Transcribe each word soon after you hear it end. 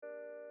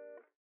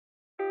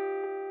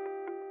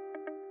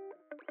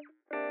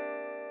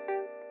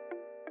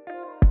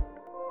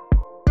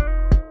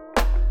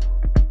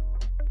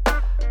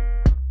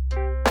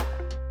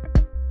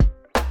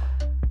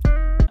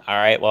All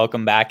right,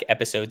 welcome back.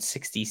 Episode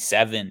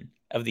 67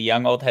 of the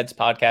Young Old Heads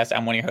podcast.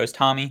 I'm one of your hosts,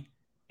 Tommy,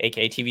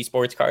 aka TV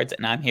Sports Cards,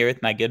 and I'm here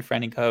with my good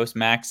friend and co-host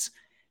Max,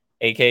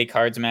 aka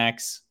Cards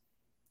Max,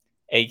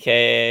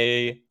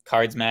 aka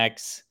Cards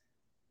Max.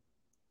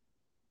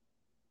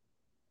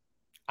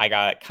 I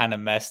got kind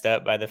of messed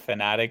up by the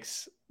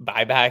Fanatics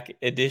buyback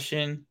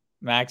edition.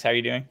 Max, how are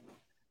you doing?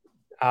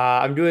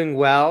 I'm doing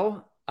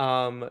well.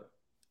 I'm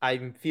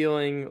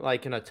feeling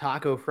like in a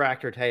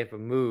Tacofractor type of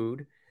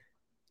mood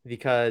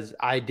because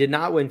I did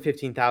not win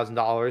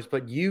 $15,000,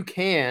 but you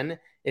can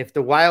if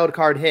the wild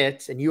card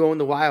hits and you own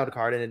the wild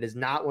card and it is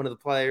not one of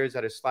the players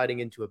that is sliding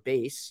into a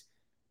base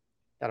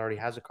that already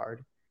has a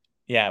card.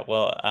 Yeah,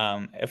 well,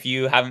 if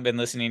you haven't been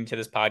listening to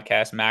this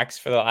podcast, Max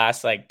for the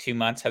last 2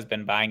 months has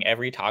been buying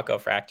every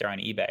Tacofractor on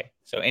eBay.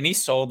 So any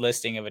sold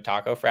listing of a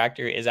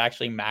Tacofractor is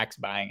actually Max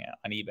buying it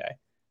on eBay.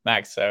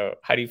 Max, so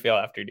how do you feel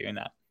after doing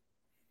that?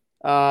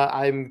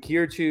 I'm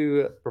here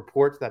to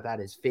report that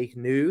is fake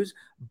news,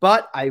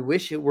 but I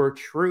wish it were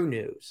true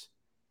news.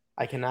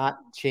 I cannot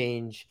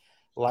change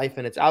life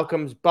and its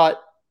outcomes,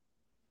 but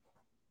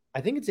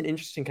I think it's an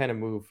interesting kind of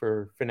move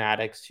for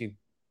Fanatics to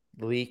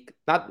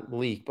not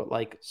leak,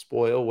 but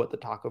spoil what the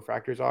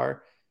Tacofractors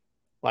are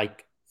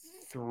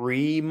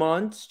 3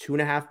 months,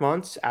 2.5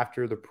 months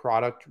after the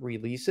product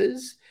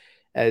releases.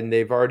 And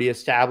they've already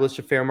established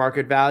a fair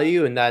market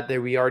value and that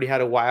we already had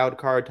a wild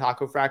card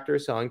Tacofractor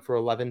selling for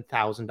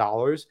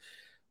 $11,000,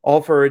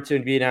 all for it to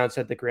be announced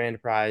that the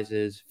grand prize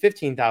is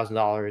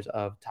 $15,000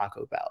 of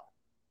Taco Bell.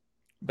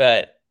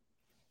 But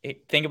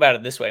think about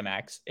it this way,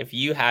 Max. If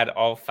you had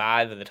all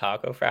 5 of the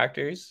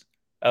Tacofractors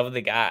of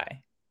the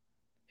guy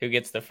who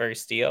gets the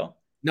first steal,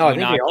 no, do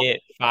you not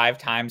get 5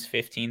 times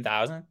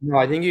 15,000? No,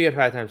 I think you get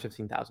 5 times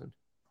 15,000.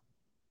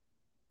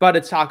 But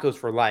it's tacos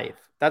for life.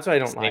 That's what I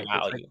don't like.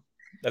 Value.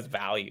 That's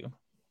value.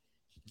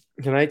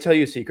 Can I tell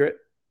you a secret?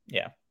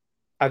 Yeah.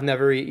 I've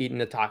never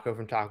eaten a taco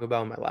from Taco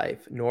Bell in my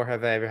life, nor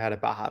have I ever had a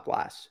Baja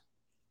Blast.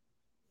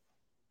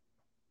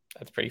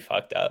 That's pretty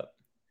fucked up.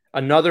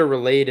 Another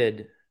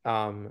related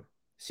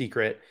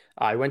secret.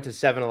 I went to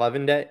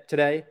 7-Eleven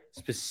today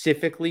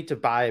specifically to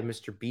buy a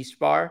Mr. Beast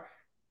bar,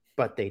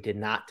 but they did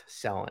not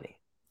sell any.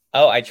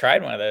 Oh, I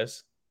tried one of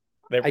those.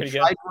 They're pretty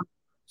good.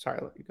 Sorry,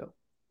 I'll let you go.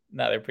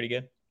 No, they're pretty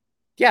good.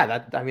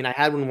 Yeah, I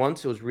had one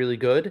once. It was really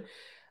good.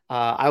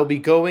 I will be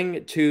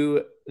going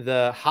to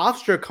the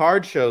Hofstra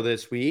card show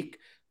this week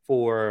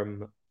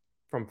from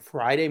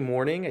Friday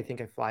morning. I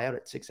think I fly out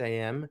at 6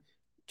 a.m.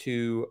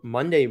 to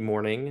Monday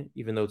morning,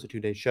 even though it's a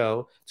 2-day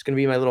show. It's going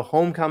to be my little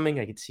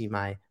homecoming. I get to see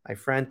my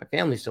friends. My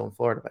family's still in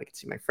Florida, but I get to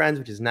see my friends,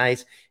 which is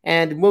nice.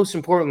 And most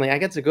importantly, I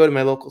get to go to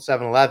my local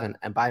 7-Eleven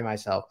and buy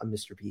myself a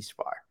Mr. Beast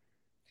bar.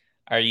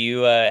 Are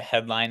you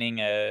headlining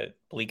a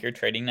Bleecker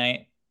trading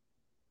night?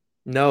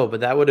 No, but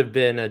that would have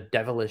been a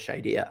devilish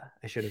idea.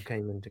 I should have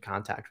came into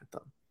contact with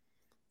them.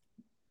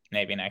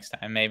 Maybe next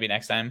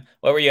time.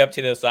 What were you up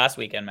to this last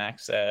weekend,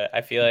 Max?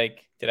 I feel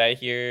like, did I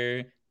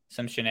hear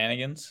some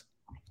shenanigans?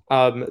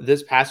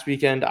 This past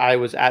weekend, I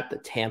was at the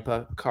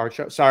Tampa card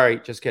show. Sorry,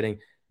 just kidding.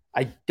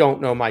 I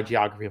don't know my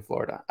geography of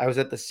Florida. I was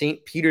at the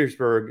St.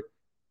 Petersburg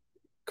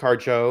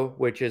card show,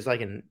 which is like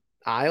an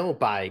aisle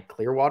by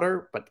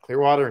Clearwater, but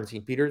Clearwater and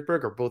St.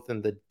 Petersburg are both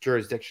in the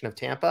jurisdiction of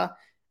Tampa.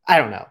 I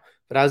don't know,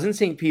 but I was in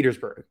St.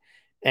 Petersburg,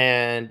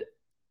 and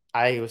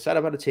I was set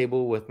up at a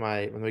table with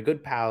my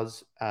good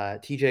pals,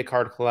 TJ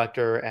Card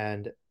Collector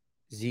and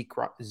Zeke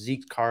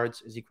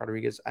Cards, Zeke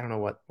Rodriguez. I don't know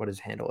what his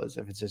handle is,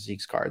 if it's just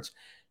Zeke's Cards.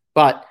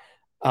 But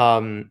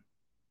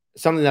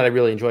something that I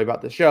really enjoy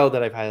about the show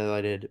that I've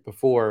highlighted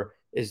before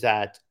is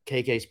that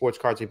KK Sports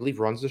Cards, I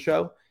believe, runs the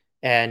show.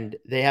 And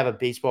they have a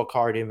baseball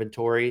card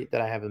inventory that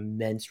I have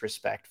immense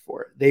respect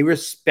for. They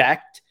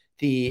respect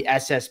the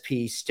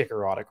SSP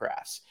sticker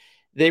autographs.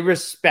 They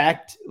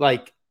respect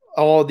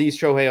all these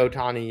Shohei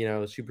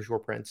Ohtani, super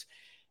short prints.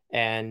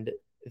 And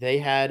they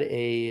had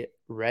a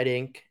Red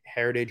Ink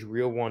Heritage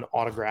Real One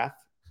autograph,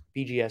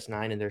 BGS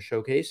 9 in their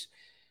showcase.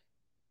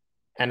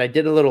 And I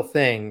did a little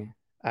thing.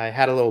 I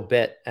had a little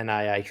bit and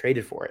I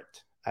traded for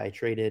it. I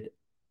traded.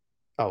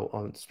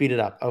 Speed it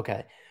up.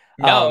 Okay.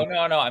 No.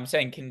 I'm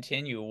saying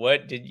continue.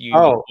 What did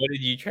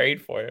you trade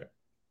for?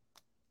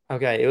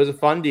 Okay. It was a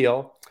fun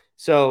deal.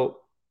 So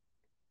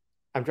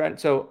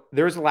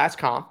there was a last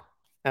comp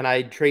and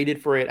I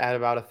traded for it at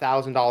about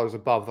 $1,000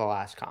 above the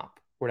last comp,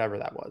 whatever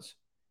that was.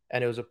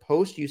 And it was a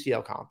post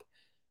UCL comp.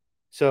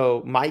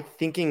 So my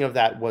thinking of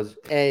that was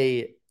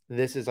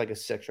this is like a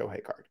sick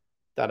Shohei card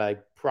that I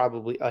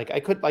probably I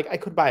could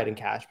buy it in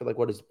cash, but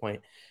what is the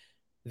point?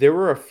 There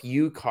were a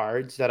few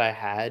cards that I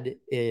had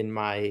in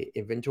my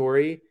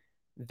inventory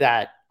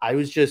that I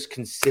was just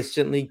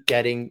consistently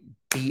getting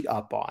beat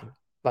up on,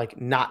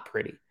 not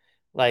pretty.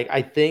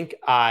 I think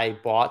I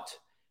bought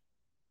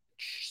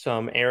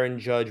some Aaron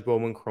Judge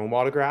Bowman Chrome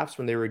autographs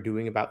when they were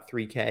doing about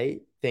 3K.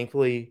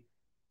 Thankfully,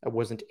 I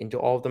wasn't into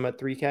all of them at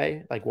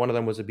 3K. One of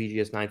them was a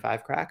BGS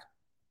 9.5 crack.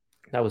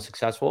 That was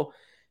successful.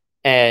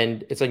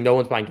 And it's no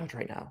one's buying Judge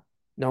right now.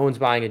 No one's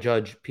buying a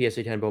Judge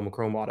PSA 10 Bowman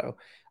Chrome auto.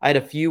 I had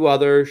a few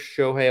other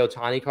Shohei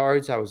Ohtani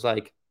cards. I was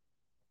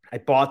I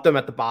bought them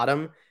at the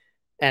bottom,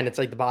 and it's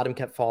like the bottom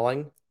kept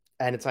falling,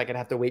 and it's like I'd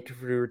have to wait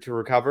to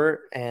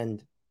recover.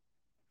 And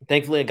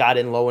thankfully, I got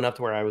in low enough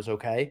to where I was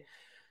okay.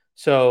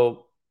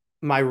 So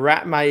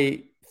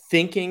my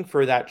thinking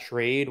for that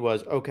trade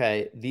was,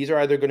 okay, these are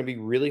either going to be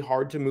really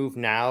hard to move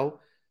now,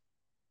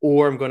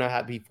 or I'm going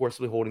to be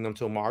forcibly holding them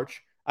till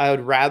March. I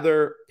would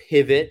rather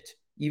pivot,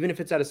 even if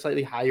it's at a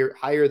slightly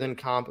higher than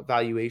comp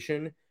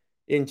valuation,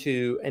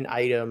 into an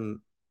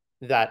item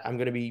that I'm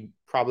going to be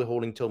probably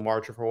holding till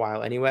March or for a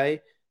while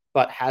anyway,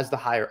 but has the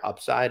higher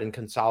upside and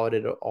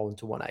consolidate it all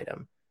into one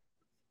item.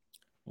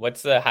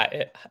 What's the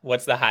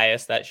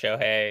highest that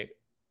Shohei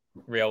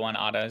Real One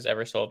Auto has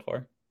ever sold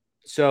for?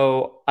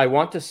 So I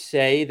want to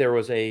say there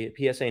was a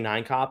PSA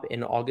 9 cop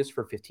in August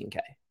for 15K.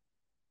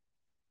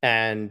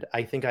 And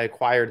I think I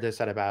acquired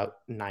this at about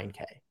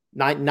 9K.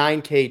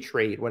 9K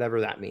trade,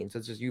 whatever that means.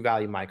 It's just you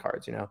value my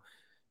cards, you know.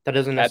 That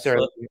doesn't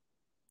necessarily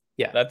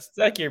yeah. That's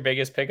like your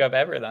biggest pickup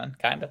ever then,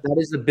 kind of. That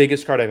is the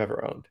biggest card I've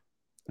ever owned.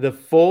 The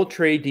full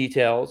trade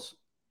details,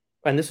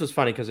 and this was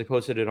funny because I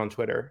posted it on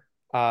Twitter.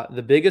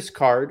 The biggest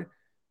card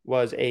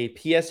was a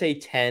PSA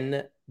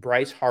 10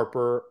 Bryce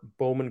Harper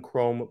Bowman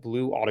Chrome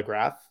Blue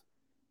autograph,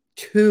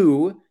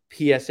 2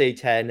 PSA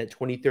 10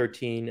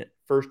 2013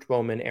 First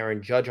Bowman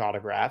Aaron Judge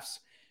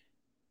autographs,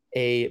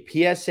 a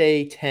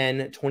PSA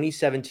 10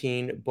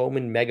 2017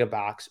 Bowman Mega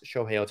Box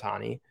Shohei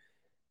Ohtani,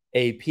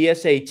 a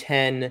PSA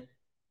 10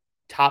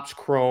 Topps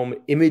Chrome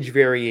image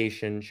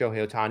variation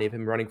Shohei Ohtani of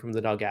him running from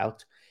the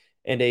dugout,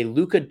 and a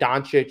Luka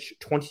Doncic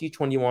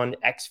 2021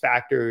 X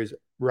Factors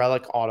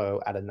relic auto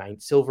at a 9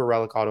 silver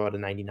relic auto at a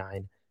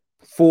 99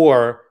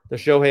 for the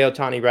Shohei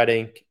Ohtani Red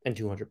Ink and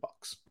 $200.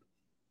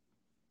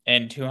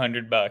 And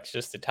 $200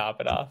 just to top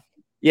it off.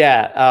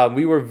 Yeah,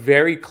 we were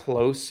very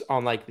close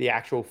on like the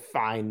actual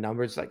fine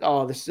numbers. Like,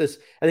 oh, this is,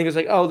 I think it was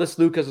like, oh, this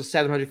Luka's a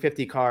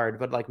 750 card,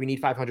 but like we need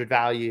 500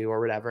 value or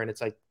whatever. And it's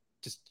like,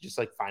 just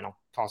like final,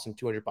 tossing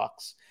 $200. And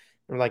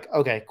we're like,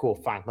 okay, cool,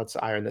 fine, let's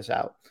iron this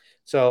out.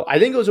 So I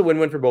think it was a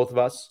win-win for both of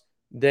us.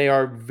 They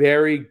are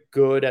very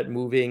good at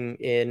moving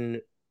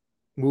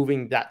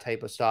that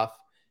type of stuff.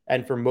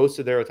 And for most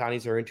of their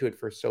Otanis, they're into it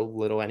for so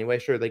little anyway.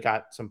 Sure, they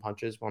got some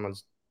punches, one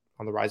was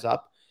on the rise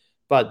up.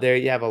 But there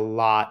you have a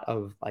lot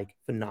of like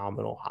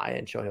phenomenal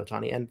high-end Shohei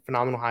Ohtani and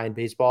phenomenal high-end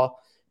baseball.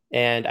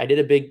 And I did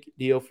a big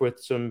deal with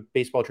some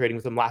baseball trading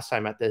with him last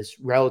time at this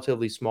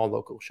relatively small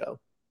local show.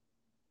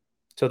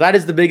 So that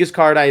is the biggest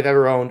card I've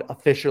ever owned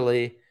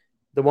officially.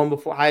 The one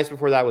highest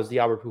before that was the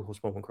Albert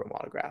Pujols Bowman Chrome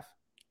autograph,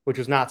 which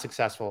was not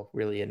successful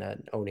really in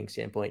an owning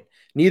standpoint.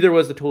 Neither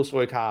was the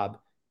Tolstoy Cobb,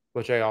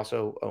 which I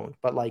also owned.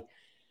 But like,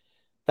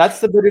 that's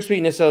the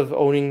bittersweetness of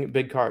owning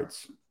big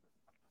cards.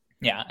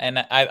 Yeah, and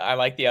I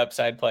like the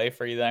upside play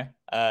for you there.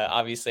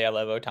 Obviously, I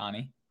love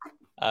Ohtani.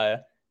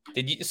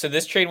 So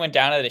this trade went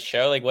down at a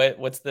show. Like,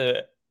 where's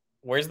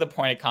the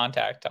point of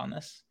contact on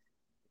this?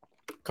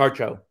 Card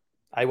show.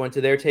 I went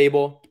to their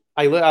table.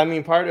 I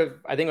mean,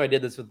 I think I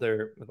did this at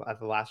the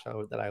last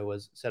show that I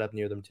was set up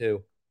near them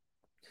too.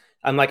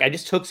 I'm like, I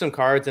just took some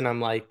cards and I'm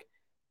like,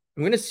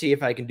 I'm going to see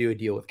if I can do a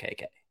deal with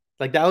KK.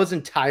 Like, that was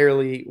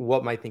entirely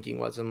what my thinking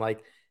was. I'm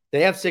like,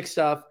 they have 6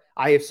 stuff.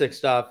 I have 6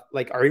 stuff.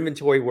 Like, our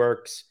inventory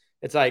works.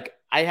 It's like,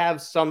 I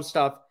have some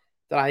stuff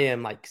that I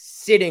am like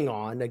sitting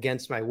on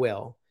against my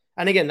will.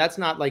 And again, that's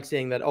not like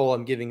saying that, oh,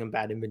 I'm giving them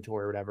bad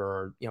inventory or whatever.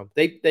 Or, you know,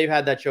 they've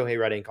had that Shohei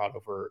Red Ink auto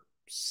for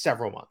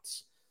several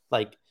months.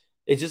 Like,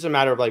 it's just a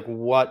matter of like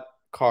what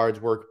cards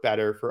work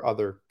better for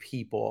other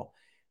people.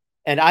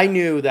 And I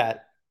knew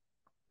that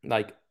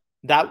like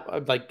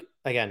that, like,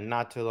 again,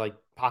 not to like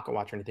pocket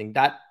watch or anything,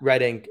 that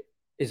Red Ink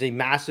is a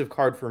massive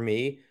card for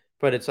me,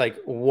 but it's like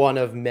one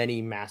of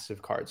many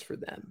massive cards for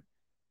them.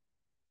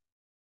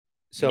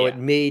 So Yeah.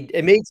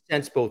 it made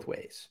sense both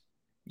ways.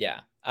 Yeah,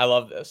 I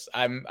love this.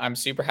 I'm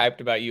super hyped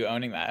about you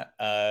owning that.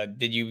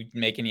 Did you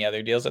make any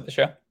other deals at the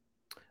show?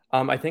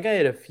 I think I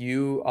had a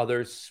few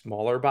other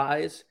smaller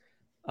buys.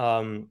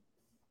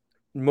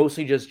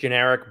 Mostly just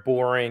generic,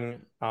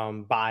 boring,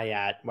 buy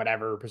at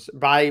whatever,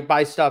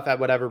 buy stuff at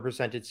whatever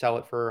percentage, sell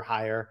it for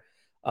higher.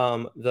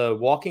 The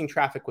walking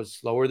traffic was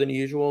slower than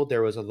usual.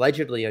 There was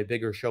allegedly a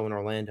bigger show in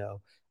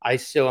Orlando. I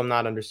still am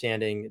not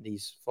understanding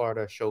these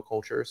Florida show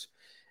cultures.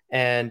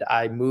 And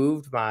I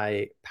moved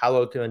my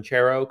Paolo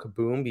Cavanchero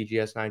Kaboom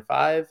BGS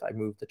 95. I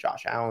moved the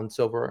Josh Allen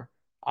Silver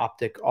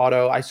Optic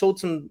Auto. I sold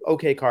some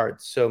okay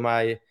cards. So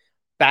my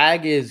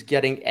bag is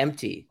getting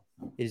empty.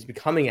 It is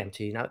becoming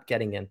empty, not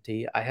getting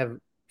empty. I have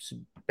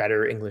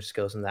better English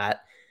skills than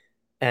that.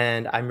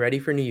 And I'm ready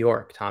for New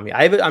York, Tommy.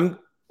 I'm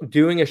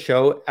doing a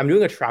show. I'm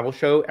doing a travel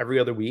show every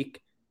other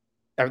week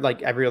for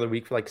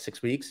like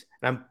 6 weeks.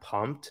 And I'm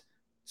pumped.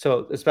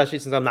 So especially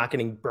since I'm not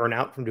getting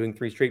burnout from doing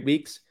 3 straight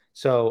weeks.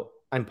 So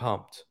I'm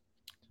pumped.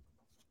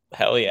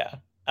 Hell yeah.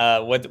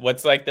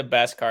 What's like the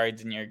best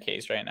cards in your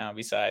case right now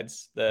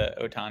besides the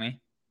Ohtani?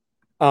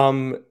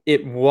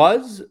 It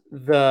was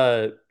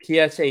the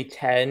PSA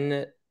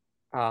 10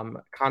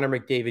 Connor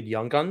McDavid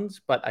Young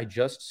Guns, but I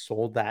just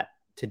sold that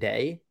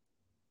today.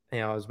 You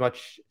know, as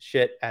much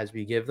shit as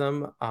we give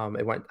them,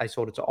 I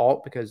sold it to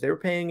Alt because they were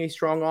paying a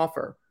strong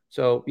offer.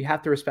 So you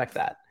have to respect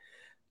that.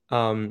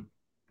 Um,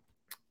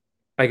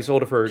 I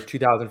sold it for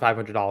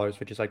 $2,500,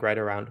 which is like right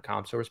around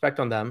comp. So respect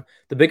on them.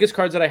 The biggest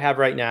cards that I have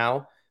right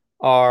now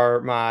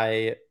are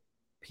my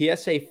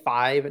PSA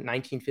 5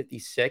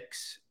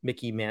 1956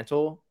 Mickey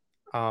Mantle,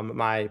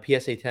 my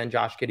PSA 10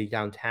 Josh Giddey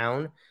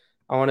Downtown.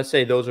 I want to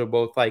say those are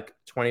both like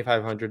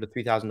 $2,500 to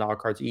 $3,000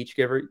 cards each,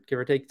 give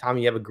or take.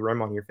 Tommy, you have a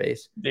grim on your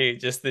face.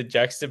 Dude, just the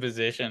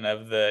juxtaposition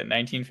of the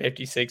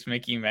 1956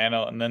 Mickey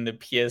Mantle and then the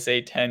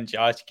PSA 10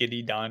 Josh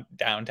Giddey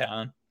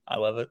downtown. I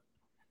love it.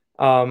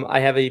 I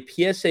have a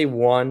PSA 1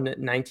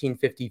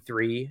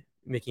 1953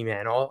 Mickey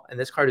Mantle, and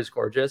this card is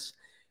gorgeous.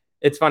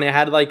 It's funny. I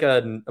had like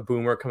a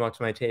boomer come up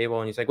to my table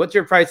and he's like, "What's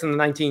your price on the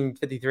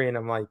 1953?" And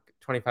I'm like,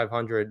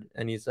 2,500.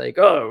 And he's like,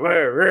 "Oh,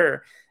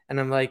 rare." And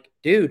I'm like,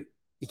 "Dude,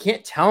 you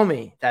can't tell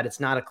me that it's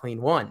not a clean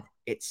one.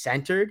 It's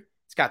centered.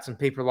 It's got some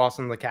paper loss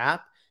on the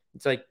cap.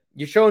 It's like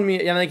you're showing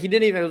me." And like he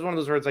didn't even. It was one of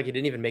those words like he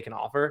didn't even make an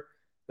offer.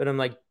 But I'm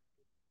like,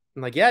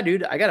 yeah,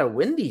 dude, I gotta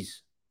win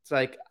these. It's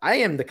like I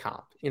am the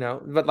comp,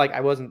 But like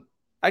I wasn't.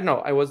 I know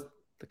I was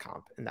the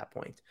comp in that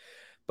point.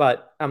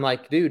 But I'm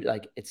like, dude,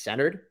 like it's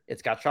centered.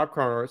 It's got sharp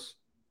corners.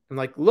 I'm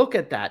like, look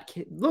at that.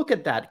 Look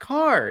at that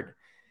card.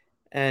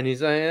 And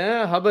he's like,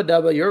 yeah, hubba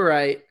dubba, you're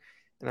right.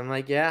 And I'm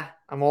like, yeah,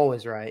 I'm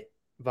always right.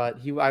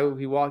 But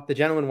the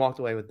gentleman walked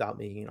away without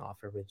making an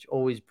offer, which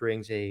always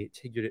brings a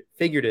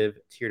figurative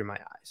tear to my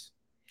eyes.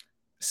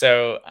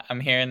 So I'm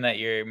hearing that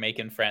you're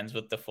making friends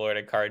with the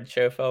Florida card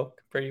show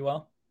folk pretty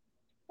well.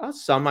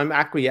 Some I'm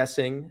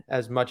acquiescing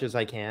as much as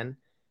I can.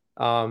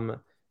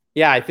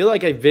 Yeah, I feel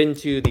like I've been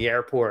to the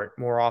airport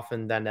more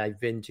often than I've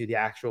been to the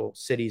actual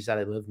cities that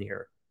I live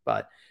near.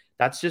 But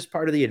that's just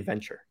part of the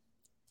adventure.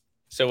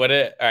 So all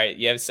right,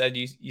 you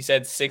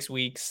said 6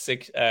 weeks,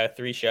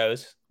 3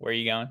 shows. Where are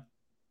you going?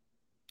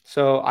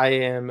 So I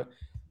am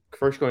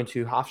first going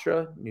to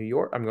Hofstra, New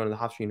York. I'm going to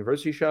the Hofstra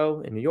University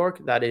show in New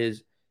York. That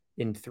is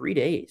in 3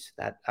 days.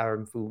 That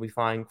we'll be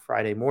flying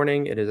Friday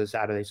morning. It is a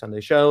Saturday, Sunday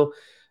show.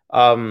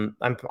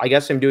 I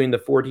guess I'm doing the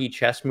 4D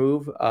chess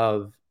move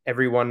of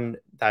everyone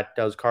that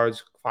does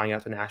cards flying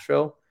out to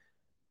Nashville.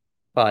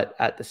 But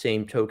at the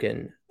same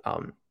token,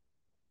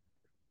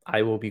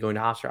 I will be going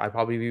to Hofstra. I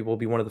probably will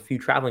be one of the few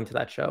traveling to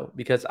that show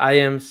because I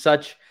have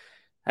such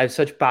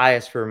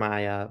bias for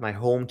my my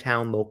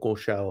hometown local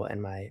show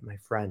and my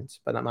friends,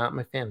 but not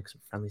my family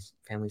because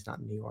family's not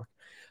in New York.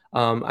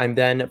 I'm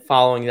then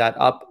following that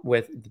up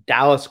with the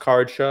Dallas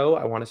Card Show.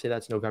 I want to say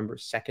that's November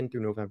 2nd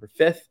through November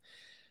 5th.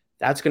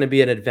 That's going to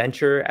be an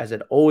adventure, as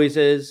it always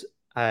is.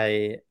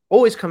 I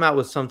always come out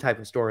with some type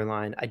of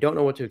storyline. I don't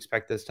know what to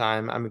expect this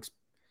time. I'm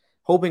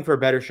hoping for a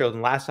better show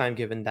than last time,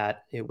 given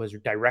that it was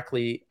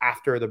directly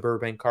after the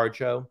Burbank Card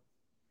Show.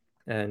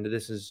 And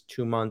this is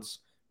 2 months.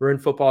 We're in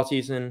football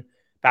season.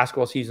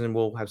 Basketball season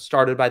will have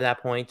started by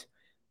that point.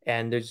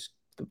 And there's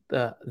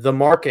the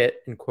market,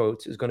 in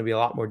quotes, is going to be a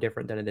lot more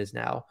different than it is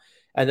now.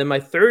 And then my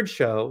third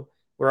show,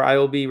 where I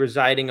will be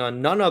residing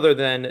on none other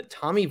than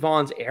Tommy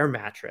Vaughn's air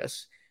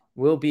mattress,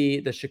 will be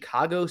the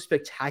Chicago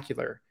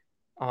Spectacular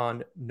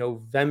on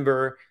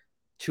November,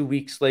 2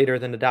 weeks later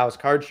than the Dallas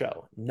Card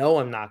Show. No,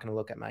 I'm not going to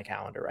look at my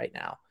calendar right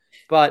now.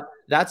 But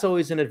that's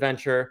always an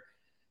adventure.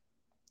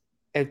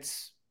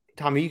 It's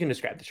Tommy, you can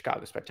describe the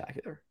Chicago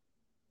Spectacular.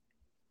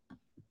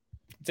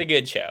 It's a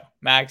good show.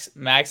 Max,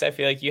 I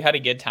feel like you had a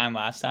good time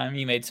last time.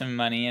 You made some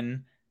money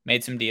and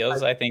made some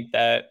deals. I think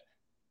that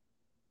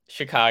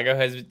Chicago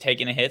has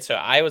taken a hit. So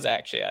I was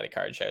actually at a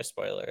card show,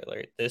 spoiler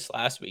alert, this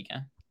last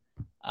weekend.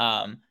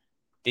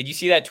 Did you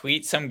see that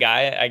tweet? Some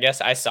guy, I guess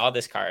I saw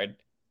this card,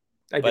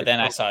 but then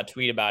I saw a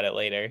tweet about it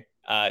later.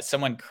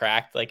 Someone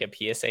cracked like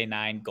a PSA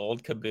 9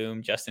 gold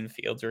Kaboom Justin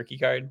Fields rookie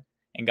card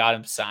and got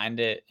him signed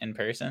it in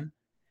person.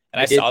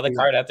 And I saw the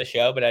card at the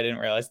show, but I didn't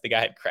realize the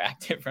guy had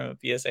cracked it from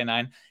a PSA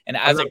 9. And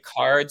as a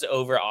cards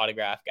over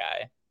autograph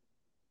guy,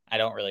 I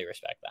don't really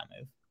respect that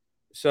move.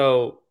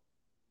 So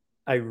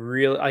I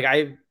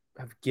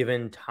have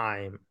given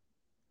time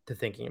to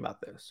thinking about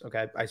this.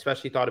 Okay. I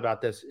especially thought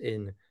about this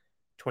in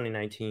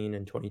 2019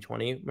 and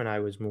 2020 when I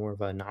was more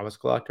of a novice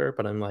collector,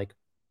 but I'm like,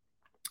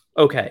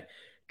 okay,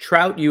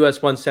 Trout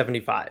US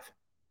 175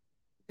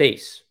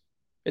 base.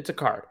 It's a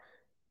card.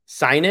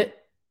 Sign it.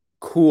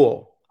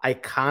 Cool.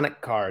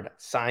 Iconic card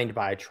signed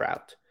by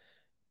Trout.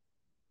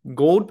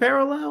 Gold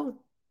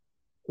parallel?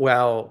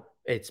 Well,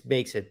 it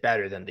makes it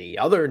better than the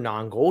other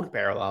non-gold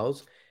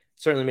parallels. It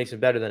certainly makes it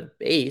better than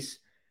base.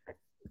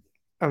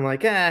 I'm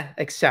like,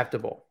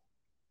 acceptable.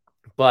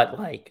 But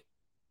like,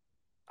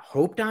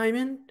 Hope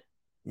Diamond?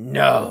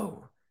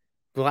 No.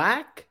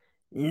 Black?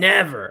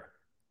 Never.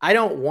 I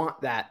don't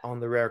want that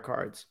on the rare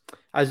cards.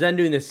 I was then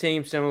doing the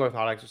same similar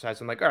thought exercise.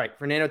 I'm like, all right,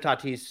 Fernando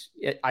Tatis,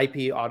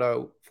 IP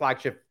auto,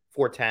 flagship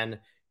 410,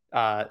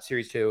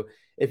 Series 2.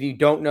 If you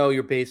don't know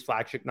your base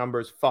flagship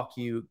numbers, fuck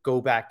you.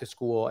 Go back to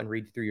school and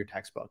read through your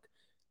textbook.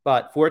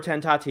 But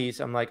 410 Tatis,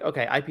 I'm like,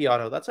 okay, IP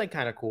auto, that's like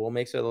kind of cool.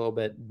 Makes it a little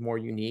bit more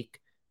unique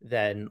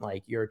than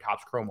like your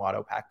Topps Chrome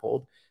auto pack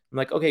pulled. I'm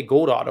like, okay,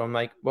 gold auto. I'm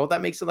like, well,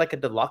 that makes it like a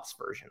deluxe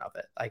version of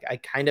it. Like I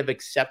kind of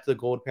accept the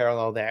gold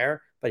parallel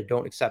there, but I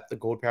don't accept the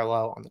gold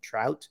parallel on the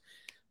Trout.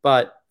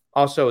 but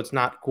also it's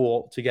not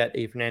cool to get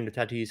a Fernando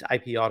Tatis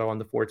IP auto on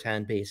the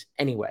 410 base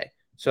anyway.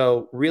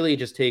 So really, it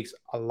just takes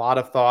a lot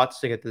of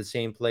thoughts to get to the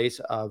same place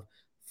of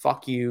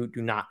fuck you,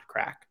 do not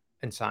crack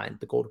and sign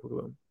the gold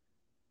boom.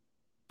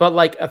 But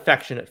like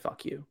affectionate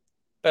fuck you.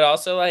 But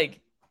also like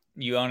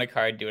you own a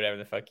card, do whatever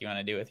the fuck you want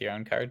to do with your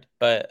own card.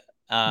 But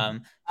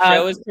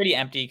show is pretty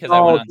empty because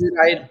I went Oh, on.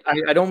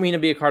 dude, I don't mean to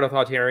be a card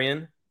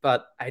authoritarian,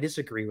 but I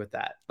disagree with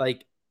that.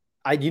 Like,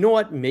 you know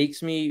what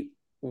makes me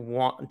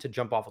want to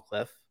jump off a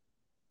cliff?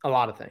 A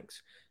lot of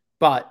things,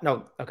 but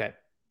no, okay.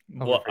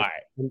 Well, all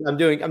right. I'm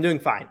doing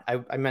fine.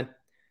 I meant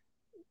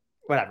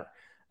whatever.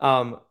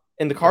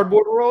 In the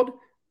cardboard world,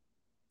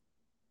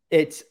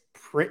 it's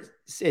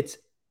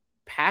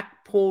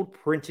pack pulled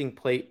printing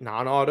plate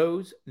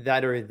non-autos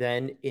that are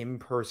then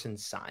in-person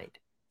signed.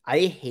 I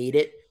hate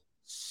it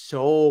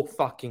so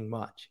fucking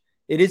much.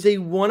 It is a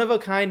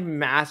one-of-a-kind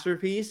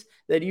masterpiece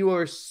that you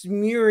are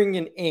smearing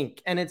in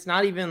ink, and it's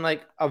not even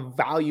like a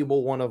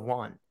valuable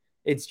one-of-one.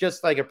 It's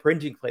just like a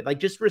printing plate. Like,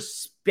 just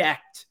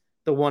respect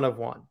the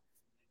one-of-one.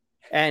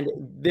 And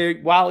there,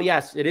 while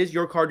yes, it is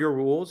your card, your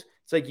rules,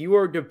 it's like you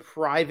are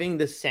depriving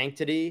the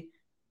sanctity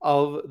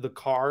of the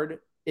card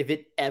if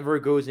it ever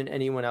goes in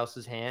anyone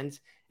else's hands.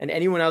 And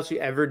anyone else who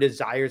ever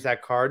desires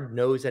that card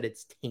knows that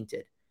it's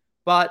tainted.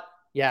 But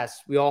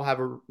yes, we all have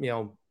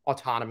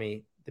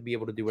autonomy to be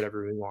able to do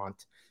whatever we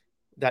want.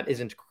 That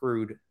isn't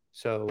crude.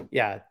 So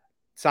yeah,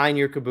 sign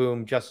your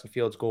Kaboom, Justin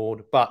Fields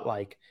gold. But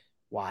like,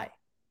 why?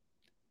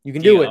 You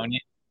can do it.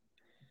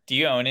 Do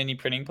you own any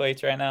printing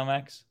plates right now,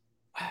 Max?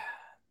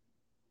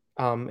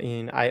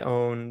 I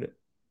owned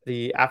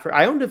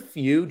I owned a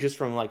few just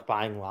from like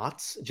buying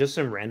lots, just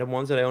some random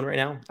ones that I own right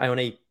now. I own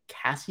a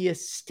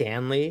Cassius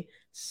Stanley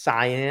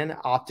Cyan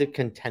Optic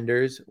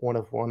Contenders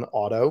 1/1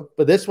 auto,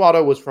 but this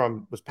auto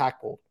was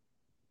pack pulled.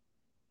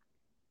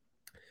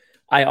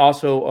 I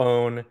also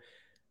own,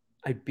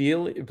 I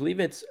believe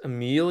it's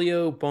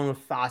Emilio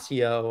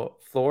Bonifacio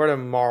Florida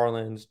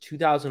Marlins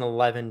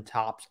 2011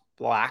 Topps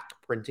black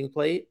printing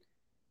plate,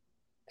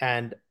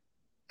 and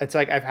it's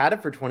like I've had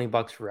it for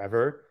 $20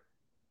 forever.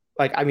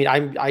 Like, I mean,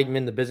 I'm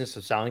in the business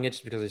of selling it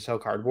just because I sell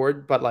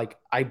cardboard, but like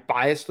I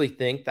biasly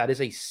think that is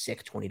a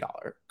sick $20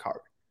 card.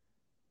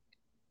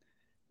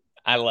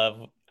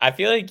 I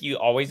feel like you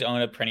always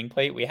own a printing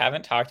plate. We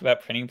haven't talked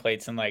about printing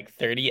plates in like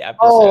 30 episodes.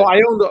 Oh, I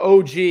own the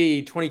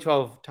OG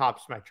 2012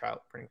 Topps Mike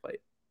Trout printing plate.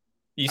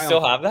 You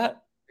still have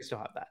that? I still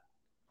have that.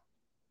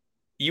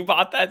 You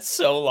bought that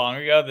so long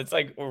ago. That's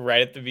like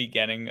right at the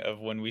beginning of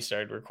when we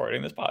started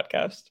recording this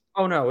podcast.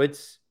 Oh no,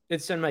 it's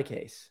in my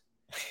case.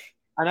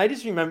 And I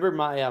just remember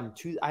my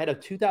I had a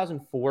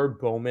 2004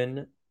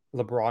 Bowman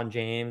LeBron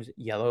James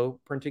yellow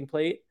printing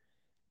plate,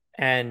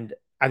 and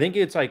I think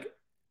it's like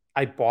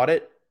I bought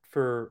it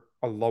for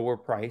a lower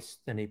price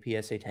than a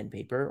PSA 10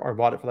 paper, or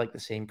bought it for like the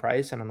same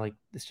price, and I'm like,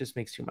 this just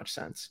makes too much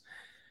sense.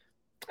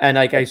 And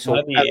like that's one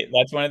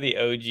of the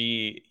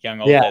OG young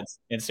old heads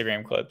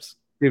Instagram clips.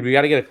 Dude, we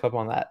got to get a clip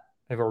on that,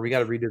 or we got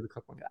to redo the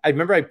clip on that. I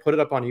remember I put it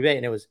up on eBay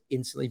and it was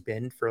instantly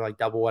binned for like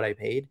double what I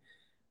paid,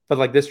 but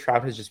like this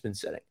trout has just been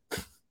sitting.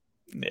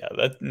 Yeah,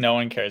 that no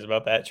one cares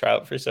about that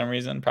trout for some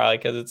reason. Probably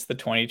because it's the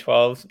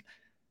 2012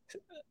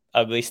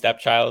 ugly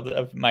stepchild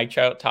of Mike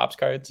Trout Topps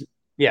cards.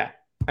 Yeah,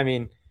 I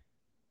mean,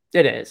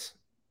 it is.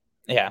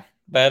 Yeah,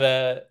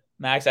 but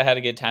Max, I had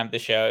a good time at the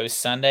show. It was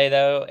Sunday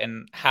though,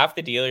 and half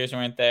the dealers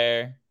weren't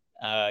there.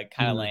 Kind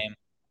of lame.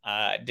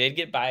 Did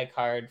get by a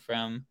card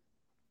from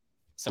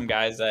some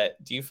guys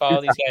that. Do you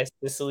follow these guys,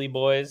 Sicily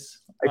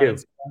Boys? I do.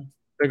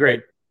 They're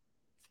great.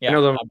 Yeah, I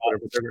know them, but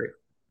they're great.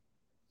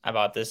 I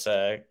bought this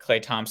Clay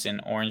Thompson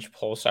Orange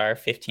Pulsar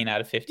 15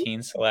 out of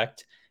 15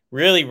 select.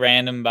 Really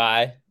random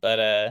buy, but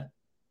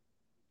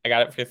I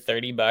got it for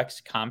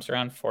 $30. Comps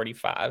around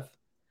 45.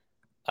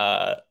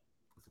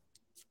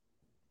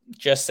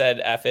 Just said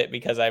F it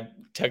because I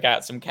took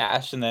out some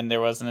cash and then there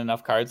wasn't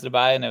enough cards to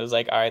buy. And it was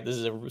like, all right, this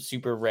is a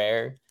super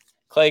rare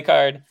Clay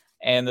card.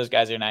 And those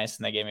guys are nice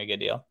and they gave me a good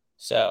deal.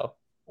 So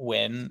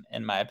win,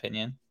 in my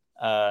opinion.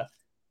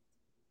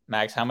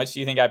 Max, how much do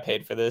you think I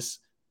paid for this?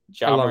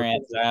 John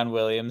Morant, Zion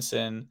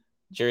Williamson,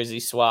 jersey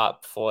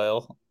swap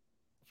foil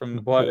from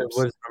what is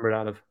it numbered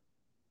out of?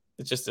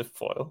 It's just a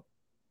foil.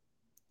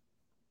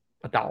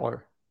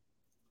 $1.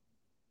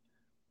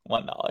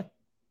 $1.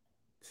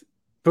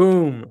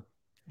 Boom.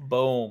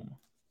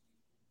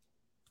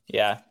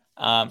 Yeah.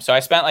 So I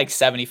spent like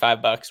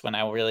 $75 when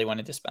I really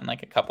wanted to spend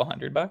like a couple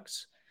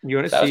 $100. You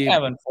want to see? That was kind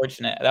of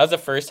unfortunate. That was the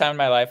first time in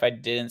my life I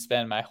didn't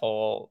spend my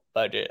whole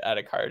budget at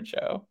a card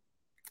show.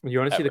 You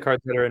want to see the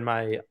cards that are in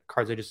my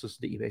cards I just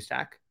listed the eBay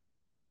stack?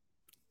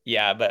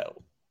 Yeah, but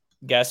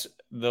guess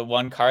the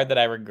one card that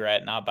I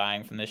regret not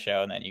buying from the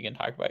show, and then you can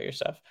talk about your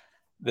stuff.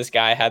 This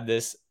guy had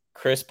this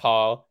Chris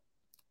Paul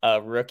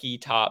rookie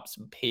Topps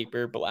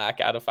paper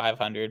black out of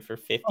 500 for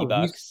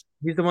 $50.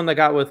 He's the one that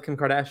got with Kim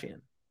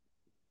Kardashian.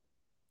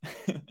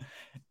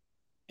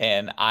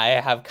 And I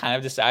have kind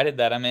of decided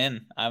that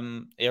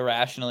I'm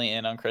irrationally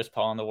in on Chris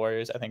Paul and the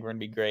Warriors. I think we're going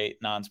to be great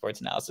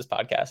non-sports analysis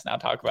podcast. Now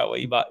talk about what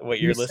you bought, what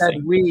you're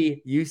listing.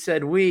 You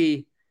said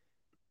we.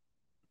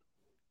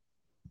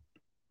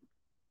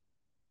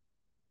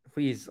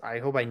 Please, I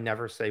hope I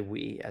never say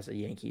we as a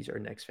Yankees or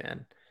Knicks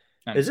fan.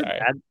 I'm Is it sorry.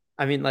 bad?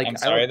 I mean, like I'm I like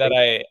sorry that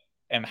I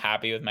am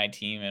happy with my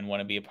team and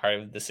want to be a part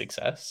of the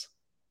success.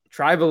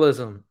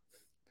 tribalism,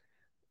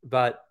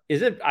 but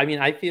is it? I mean,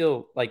 I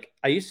feel like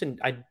I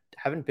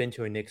haven't been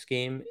to a Knicks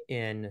game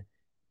in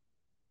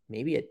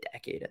maybe a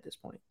decade at this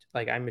point.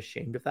 Like I'm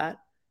ashamed of that,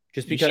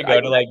 just You because should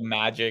go to like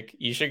Magic.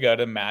 You should go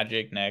to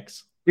Magic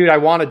next. dude, I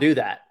want to do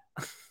that.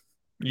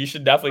 You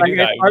should definitely Like do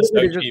that. It'd part be of so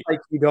it is just cheap. like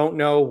you don't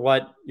know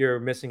what you're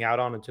missing out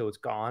on until it's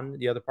gone.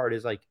 The other part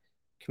is like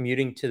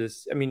commuting to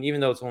this. I mean, even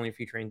though it's only a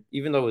few trains,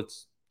 even though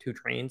it's two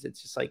trains,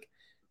 it's just like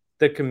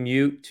the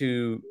commute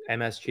to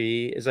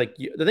MSG is like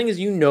the thing is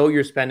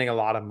you're spending a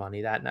lot of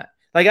money that night.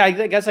 Like I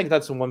guess like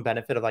that's the one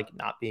benefit of like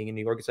not being in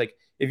New York. It's like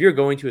if you're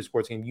going to a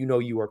sports game,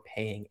 you are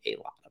paying a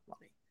lot of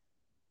money.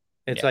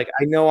 It's Yeah. like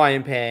I know I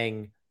am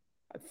paying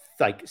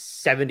like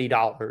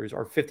 $70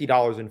 or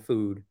 $50 in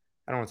food.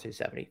 I don't want to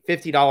say 70,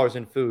 $50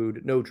 in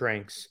food, no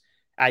drinks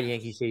at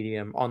Yankee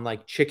Stadium on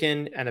like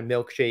chicken and a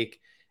milkshake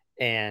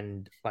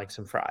and like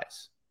some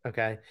fries.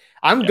 Okay.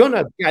 I'm Yeah.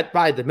 gonna get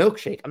by the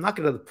milkshake. I'm not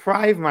gonna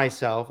deprive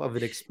myself of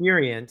an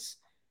experience,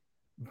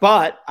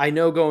 but I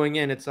know going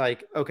in, it's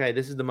like, okay,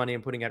 this is the money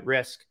I'm putting at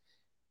risk,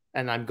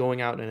 and I'm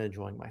going out and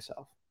enjoying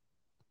myself.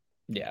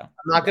 Yeah.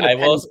 I'm not gonna I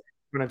will penny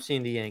when I'm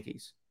seeing the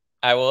Yankees.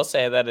 I will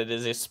say that it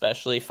is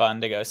especially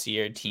fun to go see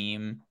your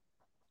team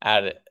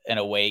at an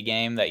away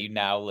game that you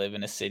now live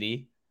in a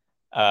city.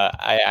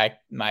 I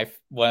my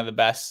one of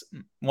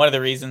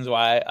the reasons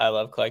why I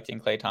love collecting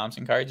Klay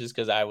Thompson cards is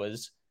because I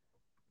was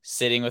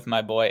sitting with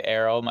my boy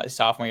Errol my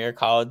sophomore year of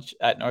college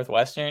at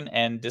Northwestern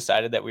and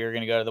decided that we were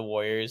going to go to the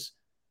Warriors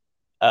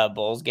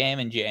Bulls game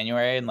in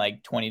January in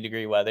like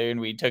 20-degree weather, and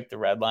we took the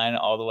red line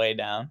all the way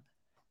down,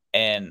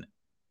 and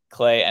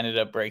Klay ended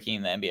up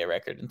breaking the NBA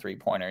record in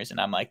 3-pointers,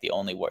 and I'm like the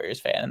only Warriors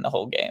fan in the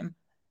whole game,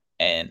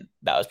 and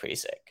that was pretty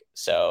sick.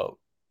 So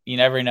you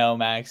never know,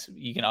 Max.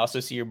 You can also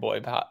see your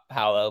boy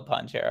Paolo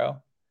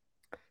Panchero.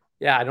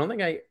 Yeah, I don't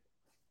think I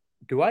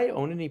do. I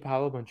own any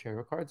Paolo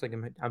Banchero cards? Like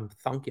I'm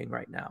thunking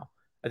right now.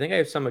 I think I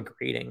have some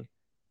grading.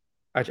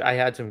 I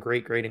had some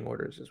great grading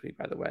orders this week,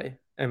 by the way.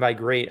 And by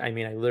great, I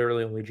mean I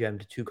literally only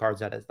gemmed two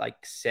cards out of like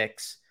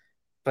six,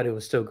 but it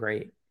was still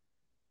great.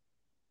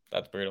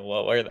 That's brutal.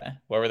 What were they?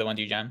 What were the ones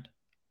you jammed?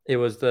 It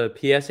was the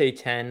PSA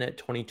 10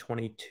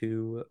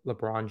 2022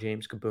 LeBron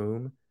James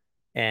Kaboom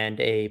and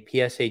a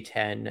PSA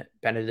 10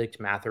 Benedict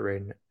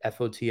Mathurin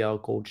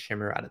FOTL Gold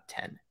Shimmer out of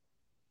 10.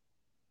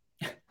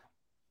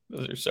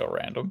 Those are so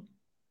random.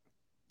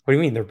 What do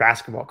you mean? They're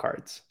basketball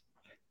cards.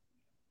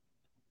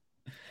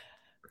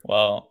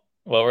 Well,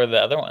 what were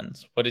the other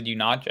ones? What did you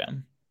not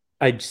gem?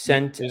 I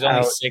sent There's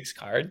only out, 6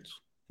 cards.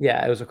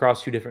 yeah, it was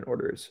across two different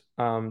orders.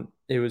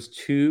 It was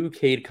two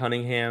Cade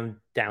Cunningham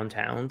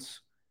downtowns.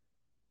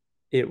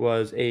 It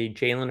was a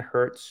Jalen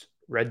Hurts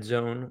red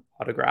zone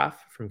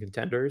autograph from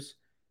Contenders,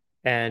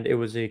 and it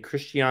was a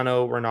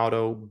Cristiano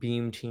Ronaldo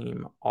beam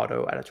team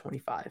auto at a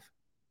 25.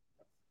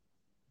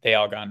 They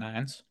all got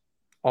 9s.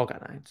 All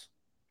got nines.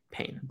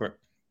 Pain.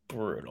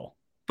 Brutal.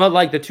 But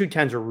like the two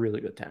tens are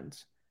really good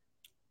tens.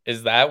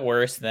 Is that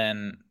worse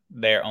than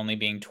there only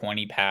being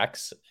 20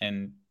 packs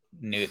in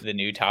the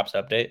new Topps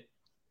update?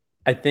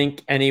 I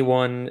think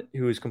anyone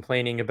who is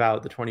complaining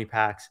about the 20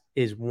 packs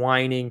is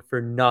whining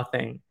for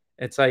nothing.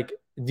 It's like,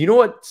 do you know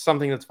what?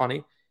 Something that's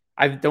funny?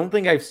 I don't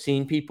think I've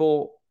seen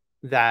people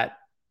that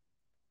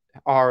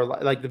are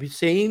like the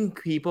same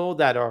people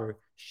that are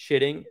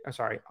shitting.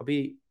 Sorry,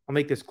 I'll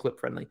make this clip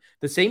friendly.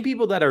 The same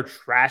people that are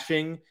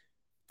trashing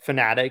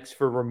Fanatics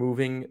for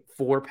removing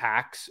 4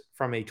 packs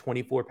from a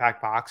 24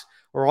 pack box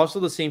are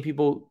also the same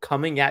people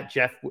coming at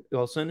Jeff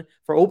Wilson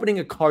for opening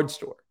a card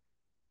store.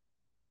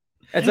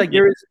 It's like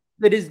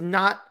it is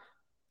not.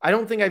 I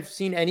don't think I've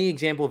seen any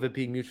example of it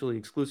being mutually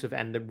exclusive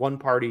and the one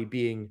party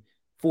being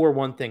for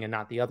one thing and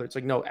not the other. It's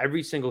like, no,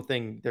 every single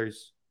thing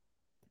there's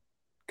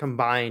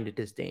combined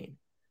disdain.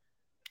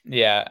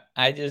 Yeah,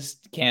 I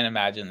just can't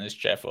imagine this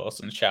Jeff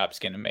Wilson shop's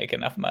going to make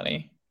enough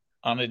money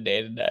on a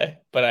day to day,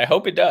 but I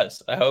hope it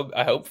does. I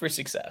hope for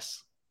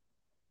success.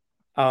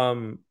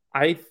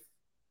 I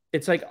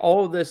it's like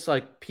all of this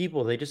like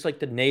people they just like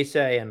to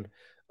naysay and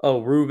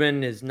oh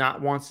Ruben is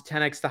not wants to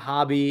 10x the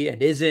hobby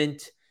and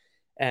isn't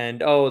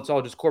and oh it's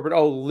all just corporate.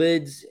 Oh,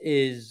 Lids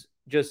is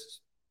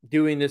just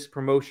doing this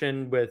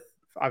promotion with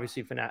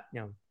obviously Fanat.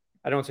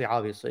 I don't say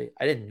obviously.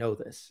 I didn't know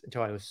this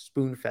until I was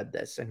spoon fed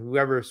this, and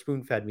whoever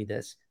spoon fed me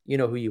this, you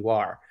know who you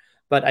are.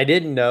 But I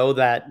didn't know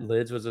that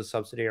Lids was a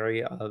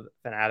subsidiary of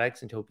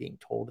Fanatics until being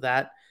told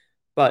that.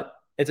 But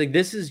it's like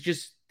this is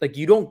just like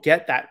you don't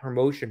get that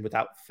promotion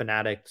without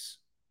Fanatics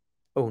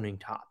owning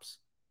Topps.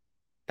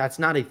 That's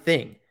not a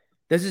thing.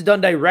 This is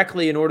done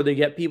directly in order to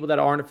get people that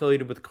aren't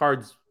affiliated with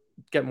cards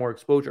get more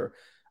exposure.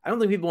 I don't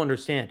think people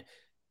understand.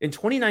 In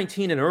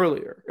 2019 and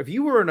earlier, if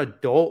you were an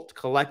adult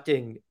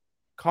collecting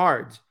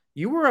cards,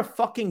 you were a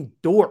fucking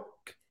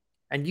dork.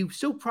 And you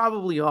still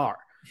probably are.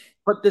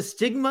 But the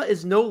stigma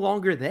is no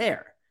longer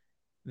there.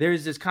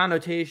 There's this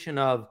connotation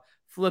of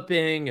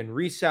flipping and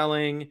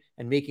reselling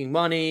and making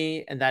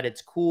money and that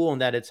it's cool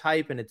and that it's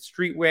hype and it's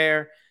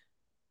streetwear.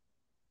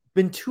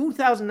 been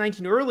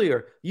 2019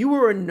 earlier. You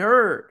were a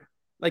nerd.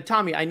 Like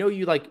Tommy, I know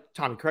you like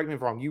Tommy, correct me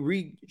if I'm wrong. You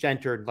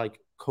re-entered like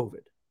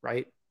COVID,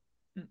 right?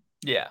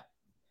 Yeah.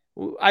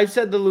 I've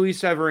said the Luis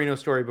Severino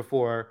story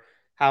before,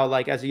 how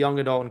like as a young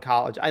adult in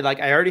college, I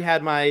already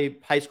had my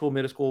high school,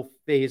 middle school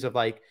phase of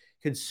like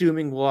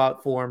consuming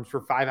blowout forms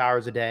for 5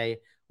 hours a day,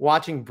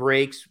 watching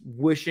breaks,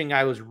 wishing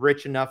I was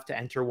rich enough to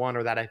enter one,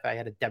 or that if I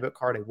had a debit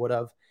card, I would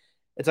have.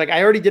 It's like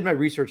I already did my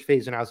research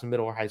phase when I was in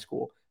middle or high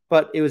school,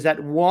 but it was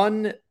that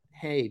one,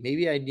 hey,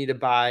 maybe I need to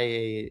buy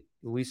a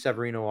Luis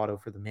Severino auto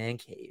for the man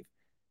cave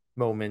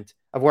moment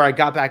of where I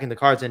got back in the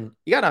cards. And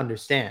you got to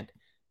understand,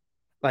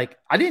 like,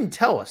 I didn't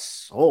tell a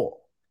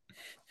soul.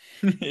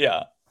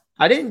 Yeah.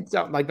 I didn't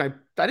like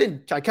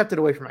I kept it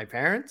away from my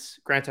parents.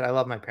 Granted, I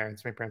love my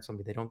parents. My parents told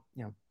me they don't,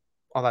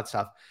 all that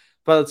stuff.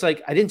 But it's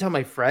like I didn't tell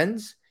my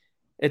friends.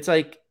 It's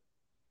like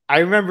I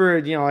remember,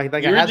 like You I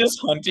were had.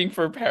 just hunting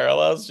for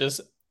parallels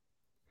just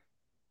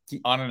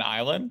What on an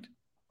island?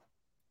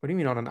 do you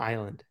mean on an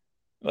island?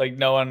 Like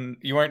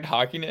you weren't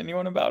talking to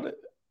anyone about it?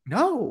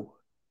 No.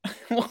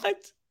 What?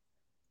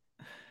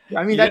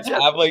 I mean You that's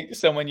didn't have like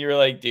someone you were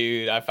like,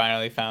 dude, I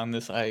finally found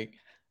this like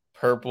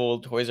purple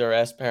Toys R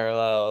Us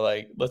parallel.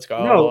 Like, let's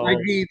no. I'd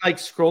go. be like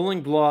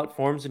scrolling blowout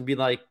forms and be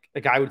like,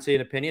 a guy would say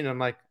an opinion, and I'm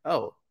like,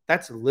 oh,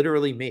 that's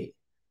literally me.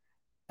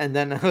 And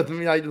then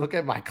I look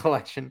at my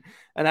collection,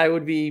 and I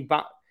would be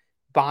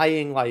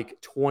buying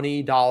like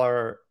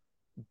 $20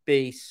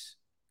 base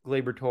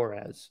Glaber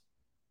Torres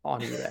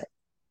on eBay.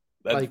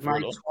 That's Like my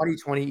brutal.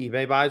 2020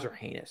 eBay buys are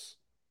heinous.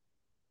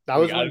 That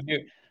We was gotta when. do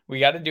we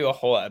gotta do a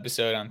whole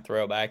episode on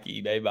throwback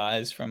eBay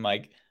buys from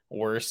like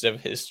worst of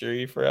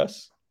history for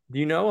us. Do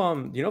you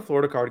know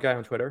Florida Card Guy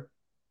on Twitter?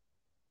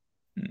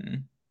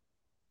 Mm.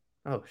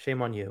 Oh,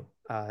 shame on you.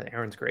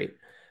 Aaron's great.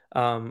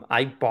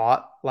 I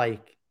bought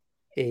like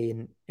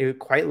it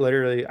quite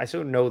literally, I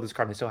still know this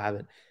card, I still have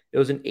it. It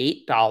was an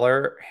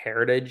 $8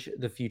 Heritage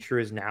The Future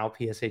Is Now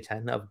PSA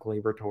 10 of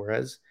Glaber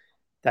Torres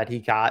that he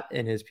got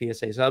in his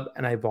PSA sub,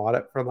 and I bought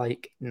it for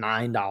like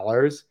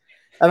 $9.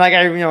 And like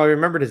I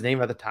remembered his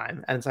name at the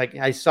time. And it's like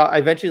I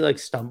eventually like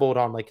stumbled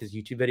on like his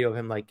YouTube video of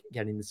him like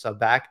getting the sub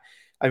back.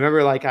 I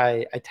remember like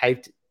I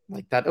typed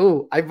like that,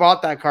 oh, I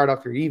bought that card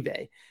off your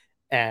eBay.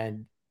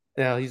 And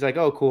he's like,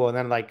 oh, cool. And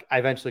then like I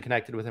eventually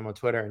connected with him on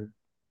Twitter. And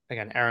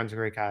again, Aaron's a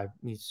great guy.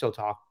 We still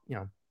talk,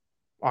 on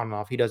and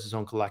off. He does his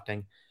own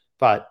collecting.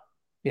 But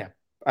yeah,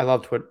 I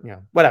love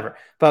Twitter, whatever.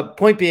 But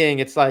point being,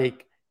 it's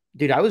like,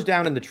 dude, I was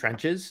down in the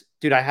trenches.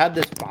 Dude, I had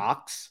this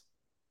box,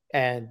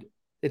 and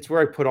it's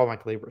where I put all my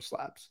Glaber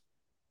slabs.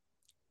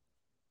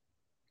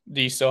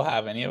 Do you still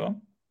have any of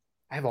them?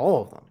 I have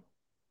all of them.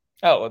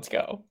 Oh, let's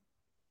go.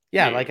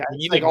 Yeah, Dude, like we it's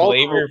need like a all of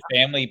them. Glaber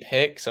family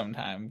pick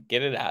sometime.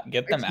 Get it out.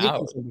 Get I've them taken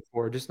out. some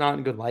before, just not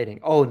in good lighting.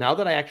 Oh, now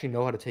that I actually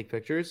know how to take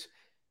pictures,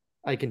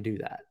 I can do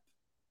that.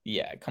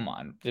 Yeah, come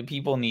on. The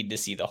people need to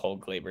see the whole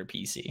Glaber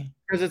PC.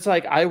 Because it's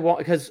like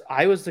because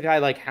I was the guy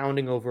like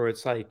hounding over.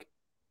 It's like,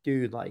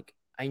 dude, like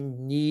I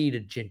need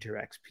a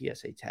Ginterex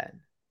PSA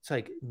 10. It's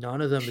like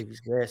none of them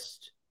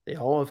exist. They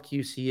all have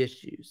QC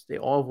issues. They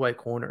all have white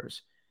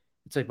corners.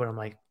 It's like, but I'm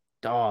like,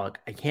 dog,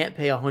 I can't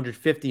pay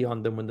 150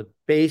 on them when the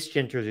base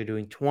Ginters are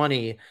doing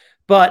 20.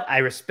 But I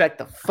respect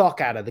the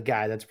fuck out of the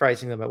guy that's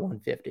pricing them at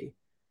 150.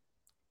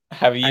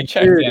 Have you And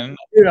checked in?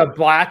 dude, a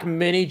black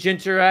mini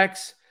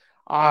Ginterex.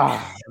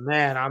 Ah,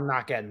 man, I'm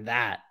not getting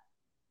that.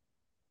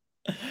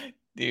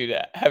 Dude,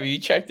 have you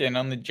checked in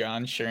on the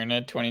John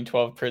Sherna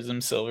 2012 Prism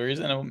Silvers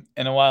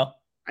in a while?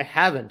 I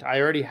haven't.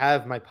 I already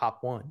have my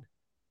Pop One.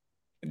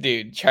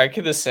 Dude, check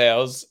the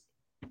sales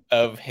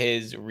of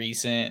his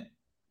recent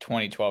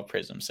 2012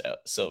 Prism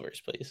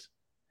Silvers, please.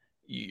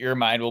 Your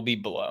mind will be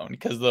blown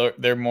because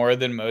they're more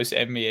than most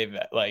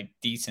NBA like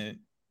decent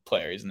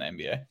players in the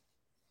NBA.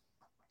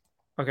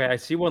 Okay, I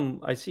see one.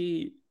 I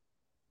see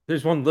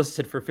there's one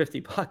listed for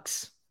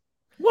 $50.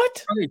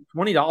 What? Okay,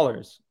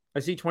 $20. I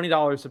see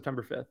 $20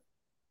 September 5th,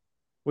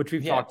 which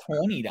we've Yeah, talked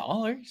about.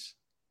 $20.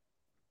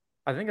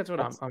 I think that's what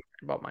I'm That's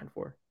about mine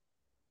for.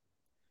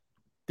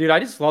 Dude, I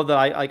just love that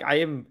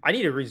I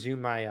need to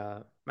resume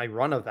my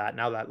run of that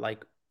now that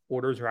like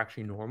orders are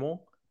actually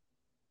normal.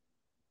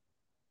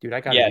 Dude,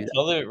 I gotta yeah. do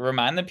that.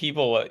 Remind the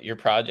people what your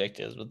project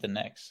is with the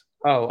Knicks.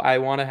 Oh, I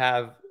want to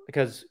have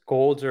because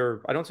golds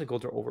are I don't say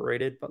golds are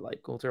overrated, but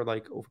like golds are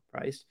like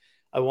overpriced.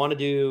 I want to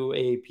do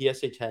a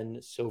PSA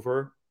 10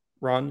 silver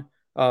run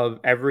of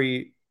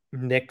every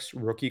Knicks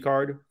rookie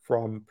card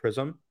from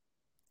Prism.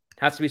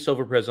 It has to be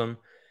silver Prism.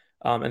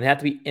 And they have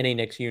to be in a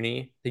Knicks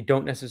uni. They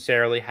don't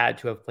necessarily had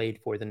to have played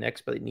for the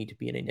Knicks, but they need to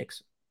be in a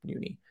Knicks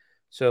uni.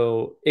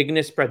 So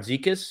Ignis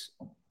Brazdeikis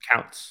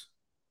counts.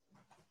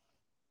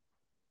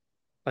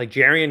 Like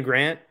Jarian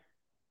Grant,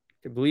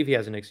 I believe he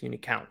has a Knicks uni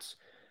counts.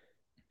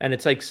 And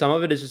it's like some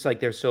of it is just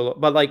like they're so,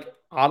 but like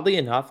oddly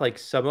enough, like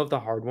some of the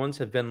hard ones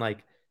have been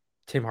like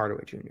Tim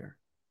Hardaway Jr.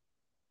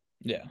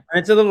 Yeah. And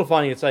it's a little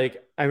funny. It's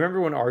like I remember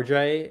when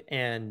RJ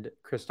and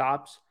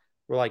Kristaps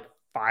were like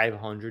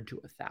 $500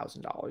 to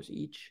 $1,000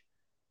 each,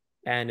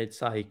 and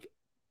it's like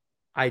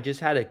I just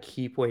had to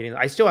keep waiting.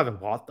 I still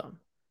haven't bought them.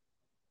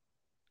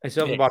 I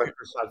still haven't Yeah, bought a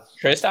Kristaps.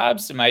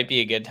 Kristaps might be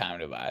a good time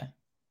to buy.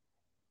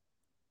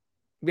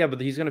 Yeah,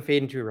 but he's gonna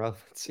fade into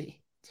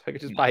irrelevancy. So I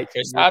could just No, buy 2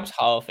 years. Kristaps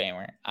Hall of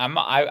Famer. I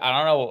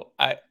don't know.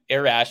 I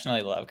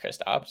irrationally love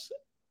Kristaps.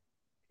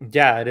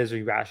 Yeah, it is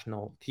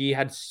irrational. He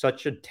had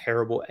such a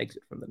terrible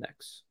exit from the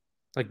Knicks.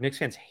 Like Knicks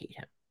fans hate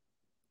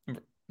him.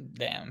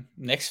 Damn,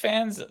 Knicks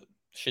fans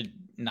should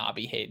not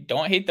be hate.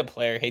 Don't hate the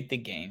player, hate the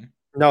game.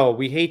 No,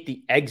 we hate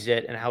the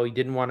exit and how he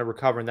didn't want to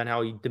recover, and then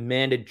how he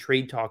demanded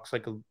trade talks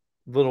like a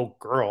little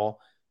girl,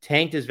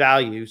 tanked his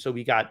value, so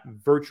we got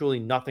virtually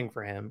nothing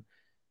for him.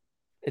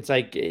 It's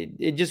like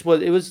it just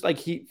was. It was like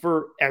he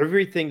for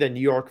everything that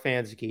New York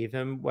fans gave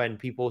him when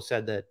people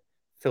said that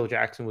Phil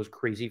Jackson was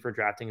crazy for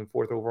drafting him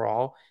fourth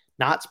overall.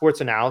 Not sports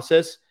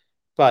analysis,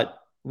 but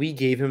we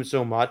gave him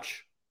so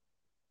much,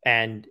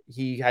 and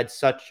he had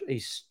such a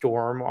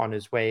storm on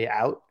his way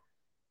out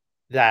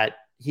that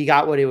he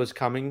got what it was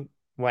coming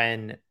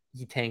when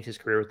he tanked his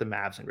career with the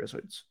Mavs and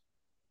Grizzlies.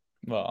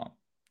 Well,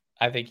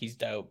 I think he's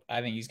dope.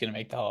 I think he's gonna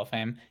make the Hall of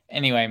Fame.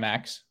 Anyway,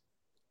 Max,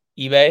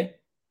 eBay.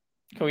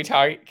 Can we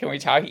talk? Can we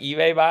talk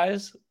eBay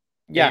buys? Are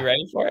you Yeah,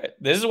 ready for it?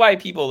 This is why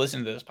people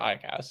listen to this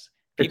podcast.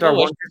 it's our People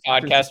wish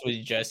one. this podcast was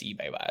just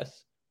eBay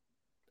buys.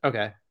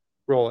 Okay,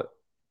 roll it.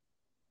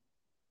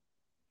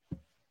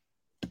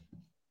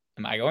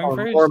 Am I going Or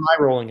first? am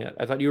I rolling it?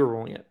 I thought you were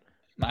rolling it.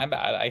 My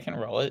bad. I can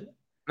roll it.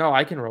 No,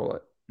 I can roll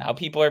it. Now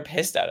people are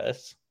pissed at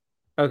us.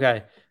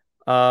 Okay.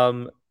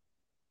 Um,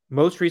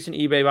 Most recent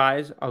eBay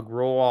buys. I'll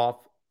roll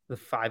off the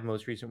 5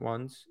 most recent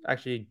ones.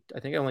 Actually, I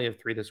think I only have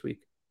 3 this week.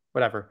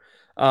 Whatever.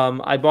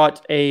 I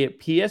bought a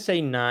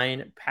PSA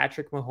 9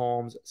 Patrick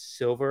Mahomes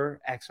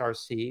Silver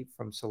XRC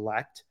from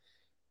Select.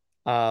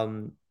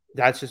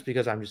 That's just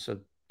because I'm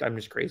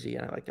just crazy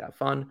and I like to have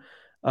fun.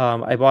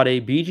 I bought a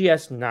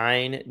BGS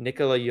 9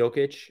 Nikola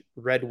Jokic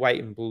Red,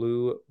 White, and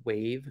Blue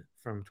Wave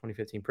from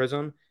 2015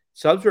 Prism.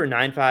 Subs were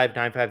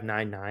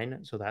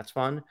 959599, so that's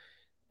fun.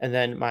 And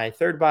then my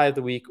third buy of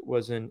the week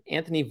was an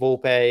Anthony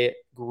Volpe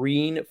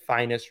Green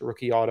Finest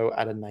Rookie Auto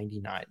at a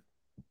 99.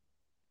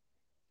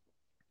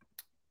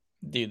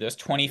 Dude, those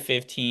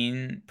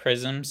 2015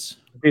 Prisms.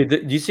 Dude,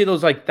 do you see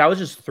those? Like, that was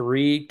just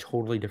 3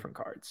 totally different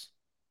cards.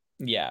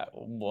 Yeah,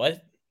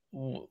 what?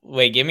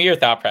 Wait, give me your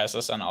thought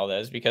process on all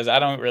those because I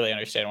don't really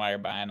understand why you're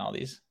buying all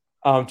these.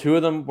 2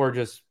 of them were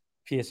just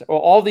PSA. Well,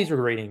 all of these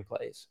were rating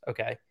plays.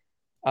 Okay.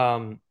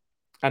 Um,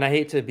 and I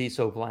hate to be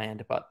so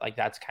bland, but like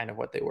that's kind of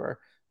what they were.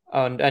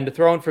 And to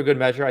throw in for good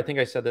measure, I think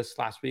I said this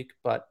last week,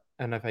 but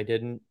and if I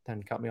didn't,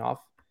 then cut me off.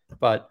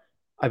 But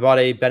I bought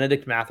a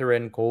Benedict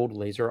Mathurin gold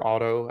laser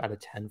auto at a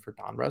 10 for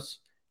Donruss,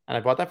 and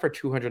I bought that for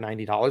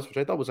 $290, which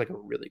I thought was like a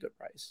really good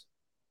price.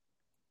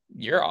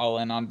 You're all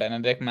in on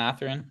Benedict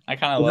Mathurin. I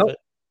kind of You love know, it.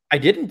 I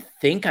didn't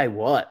think I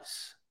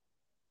was,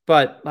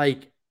 but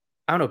like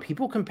I don't know,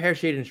 people compare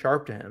Shaden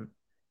Sharp to him.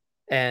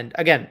 And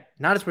again,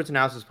 not a sports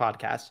analysis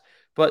podcast,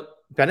 but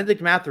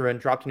Benedict Mathurin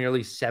dropped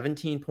nearly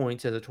 17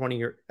 points as a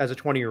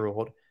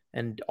 20-year-old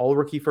and all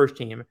rookie first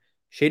team.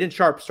 Shaden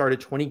Sharp started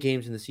 20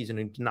 games in the season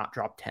and did not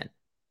drop 10.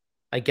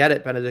 I get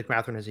it. Benedict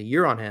Mathurin has a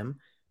year on him,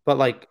 but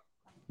like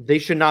they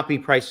should not be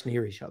priced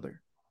near each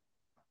other.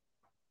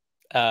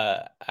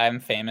 I'm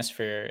famous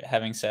for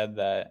having said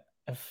that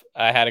if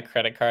I had a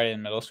credit card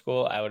in middle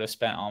school, I would have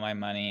spent all my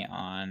money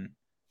on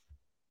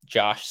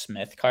Josh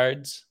Smith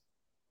cards.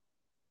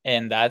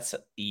 And that's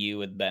you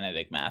with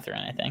Benedict Mathurin,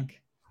 I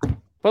think.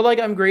 But like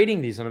I'm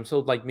grading these and I'm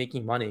still like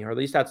making money, or at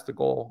least that's the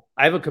goal.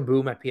 I have a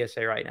Kaboom at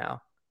PSA right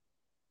now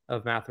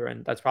of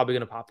Mathurin. That's probably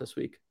going to pop this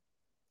week.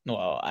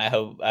 Well, I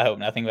hope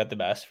nothing but the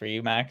best for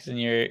you, Max, in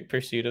your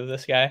pursuit of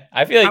this guy.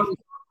 I feel like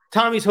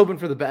Tommy's hoping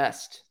for the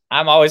best.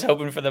 I'm always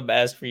hoping for the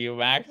best for you,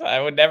 Max. I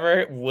would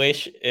never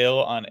wish ill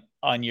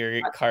on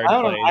your card I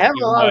don't plays. know. I have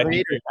a lot of I think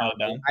haters. you're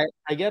kinda dumb.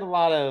 I get a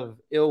lot of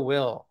ill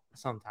will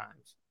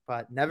sometimes,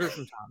 but never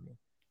from Tommy.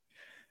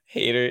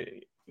 Hater.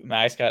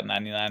 Max got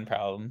 99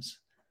 problems.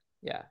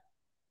 Yeah.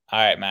 All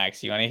right,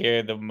 Max, you want to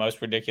hear the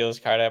most ridiculous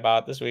card I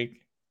bought this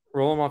week?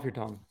 Roll them off your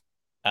tongue.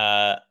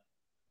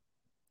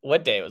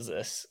 What day was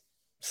this?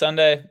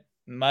 Sunday,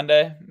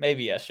 Monday,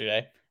 maybe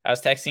yesterday. I was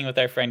texting with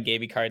our friend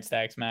Gaby Card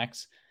Stacks,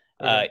 Max.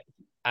 Okay.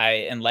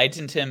 I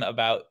enlightened him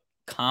about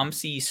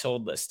ComC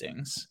sold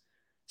listings.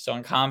 So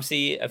on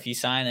ComC, if you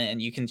sign in,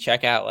 you can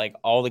check out like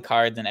all the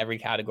cards in every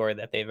category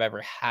that they've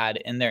ever had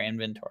in their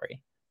inventory.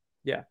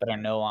 Yeah. But are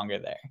no longer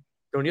there.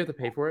 Don't you have to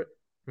pay for it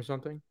or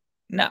something?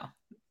 No.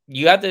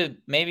 You have to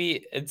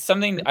maybe it's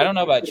something I don't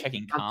know about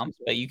checking comps,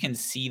 but you can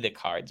see the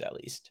cards at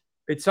least.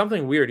 It's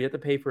something weird. You have to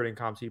pay for it in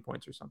ComC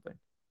points or something.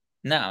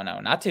 No,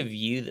 not to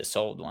view the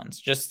sold ones,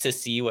 just to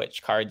see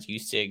which cards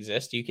used to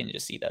exist. You can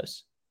just see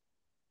those.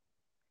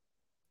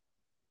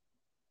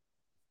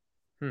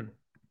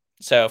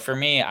 So for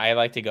me, I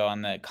like to go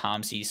on the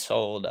ComC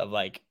sold of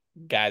like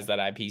guys that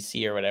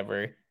IPC or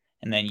whatever,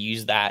 and then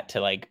use that to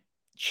like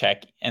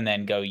check and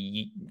then go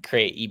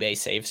create eBay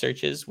save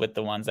searches with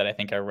the ones that I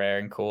think are rare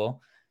and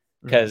cool.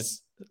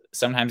 Because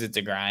sometimes it's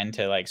a grind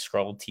to like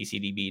scroll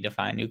TCDB to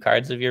find new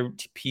cards of your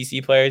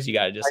PC players. You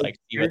got to just like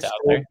see what's out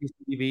there.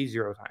 TCDB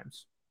 0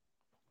 times.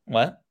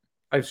 What?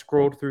 I've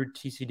scrolled through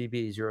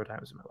TCDB 0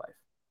 times in my life.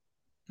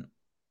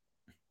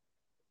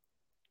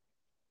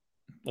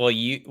 Well,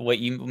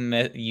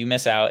 you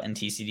miss out in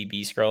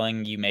TCDB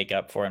scrolling, you make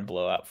up for in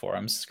blowout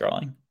forums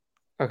scrolling.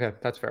 Okay,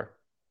 that's fair.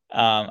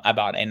 I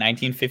bought a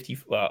 1950.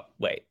 Well,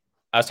 wait.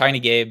 I was talking to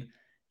Gabe.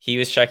 He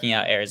was checking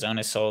out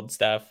Arizona sold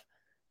stuff.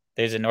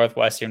 There's a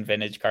Northwestern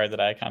vintage card that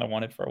I kind of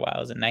wanted for a while.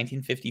 It was a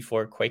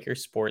 1954 Quaker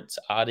Sports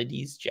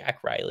Oddities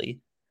Jack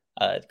Riley.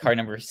 Card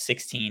number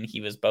 16. He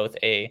was both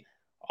a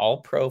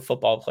all-pro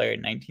football player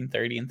in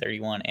 1930 and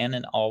 31 and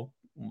an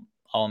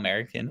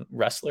all-American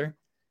wrestler.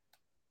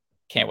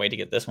 Can't wait to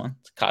get this one.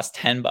 It costs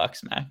 $10,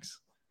 Max.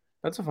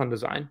 That's a fun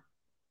design.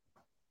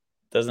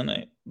 Doesn't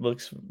it?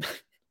 Looks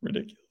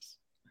ridiculous.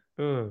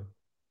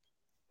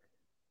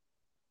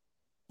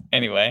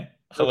 Anyway,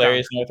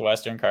 hilarious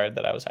Northwestern card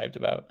that I was hyped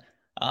about.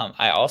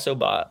 I also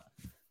bought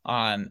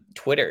on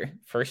Twitter,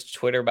 first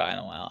Twitter buy in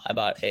a while. I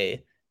bought a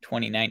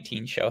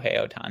 2019 Shohei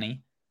Ohtani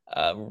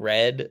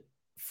red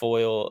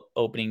foil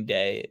opening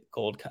day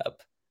gold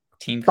cup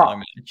team color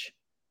match.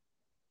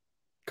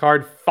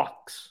 Card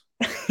fucks.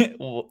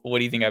 What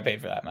do you think I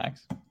paid for that,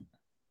 Max?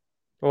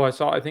 Oh, I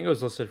think it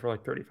was listed for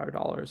like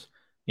 $35.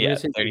 Yeah,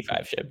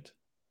 35 shipped.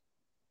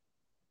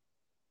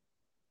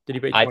 Did he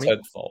pay 20? I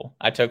took full.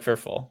 I took for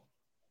full.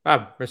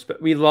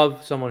 Respect. We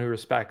love someone who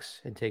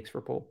respects and takes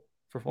for full.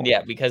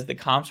 Yeah, because the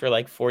comps were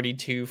like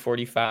 42,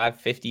 45,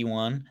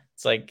 51.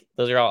 It's like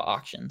those are all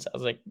auctions. I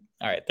was like,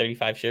 all right,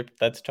 35 shipped.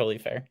 That's totally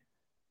fair.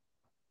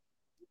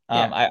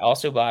 I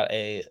also bought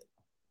a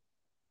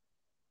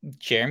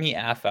Jeremy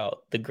Affeldt,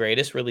 the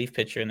greatest relief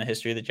pitcher in the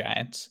history of the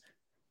Giants.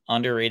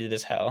 Underrated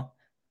as hell.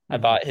 I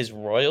bought his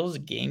Royals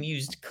game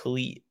used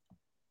cleat,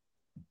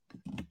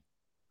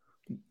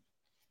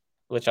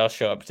 which I'll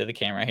show up to the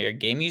camera here.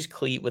 Game used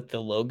cleat with the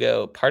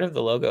logo, part of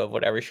the logo of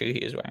whatever shoe he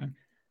is wearing.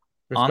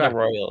 Respect. On the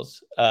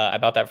Royals. I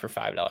bought that for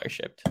 $5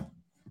 shipped.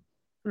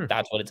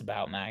 That's what it's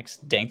about, Max.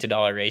 Dank to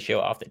dollar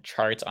ratio off the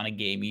charts on a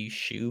game used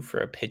shoe for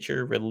a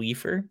pitcher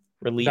reliever.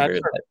 That's our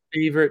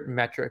favorite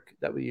metric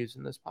that we use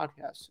in this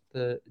podcast,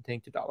 the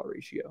dank to dollar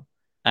ratio.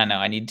 I know.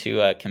 I need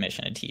to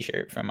commission a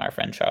t-shirt from our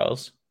friend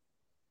Charles.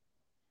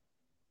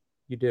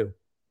 You do.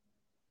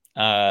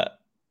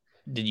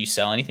 Did you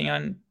sell anything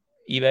on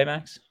eBay,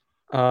 Max?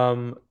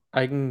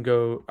 I can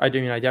go.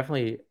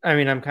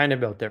 I'm kind of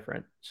built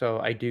different. So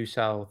I do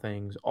sell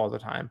things all the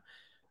time.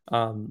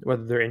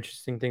 Whether they're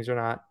interesting things or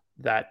not,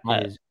 that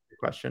is the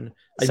question.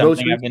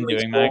 Something I've been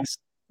doing, Max,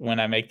 when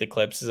I make the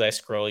clips is I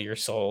scroll your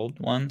sold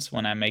ones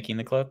when I'm making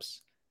the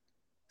clips.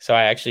 So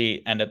I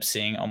actually end up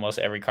seeing almost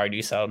every card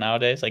you sell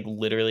nowadays, like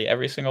literally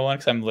every single one,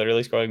 because I'm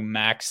literally scrolling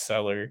Max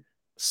Seller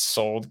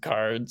sold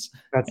cards.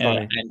 That's funny.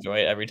 I enjoy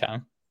it every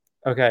time.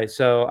 Okay,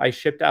 so I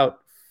shipped out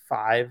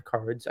 5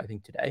 cards, I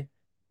think, today.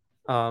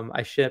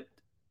 I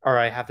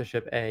have to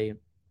ship a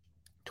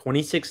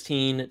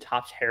 2016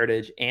 Topps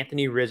Heritage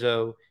Anthony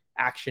Rizzo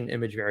action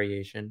image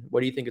variation.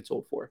 What do you think it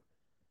sold for?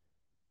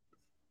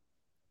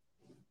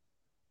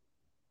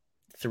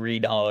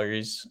 $3,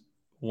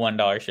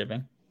 $1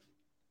 shipping.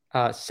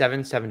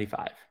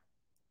 $7.75.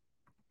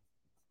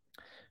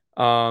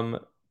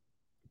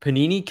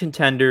 Panini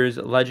Contenders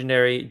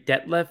legendary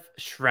Detlef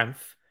Schrempf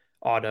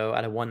auto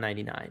at a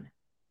 $199.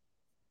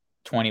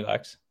 $20.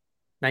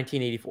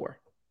 1984.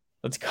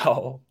 Let's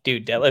go.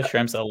 Dude, Detlef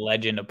Schrempf's a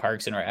legend of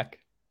Parks and Rec.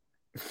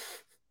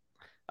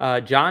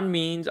 John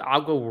Means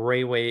Agua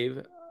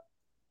Wave.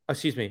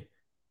 Excuse me.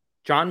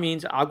 John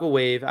Means Agua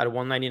Wave at a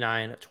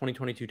 $199,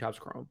 2022 Topps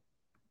Chrome.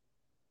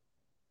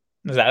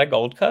 Is that a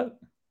gold cup?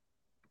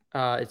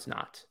 It's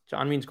not.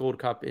 John Means Gold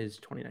Cup is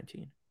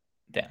 2019.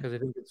 Damn. Because I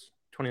think it's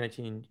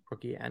 2019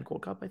 rookie and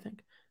Gold Cup, I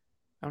think.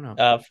 I don't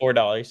know.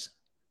 $4.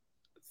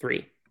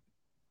 3.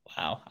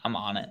 Wow, I'm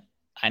on it.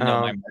 I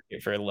know my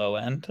market for low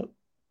end.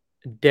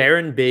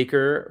 Darren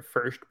Baker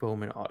first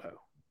Bowman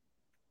auto.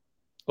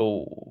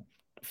 Oh,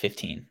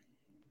 15.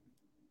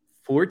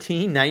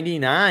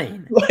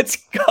 $14.99. Let's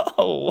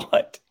go.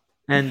 What?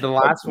 And the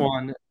last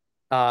one,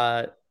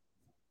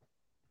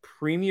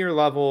 Premier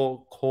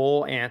level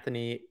Cole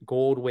Anthony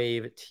Gold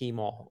Wave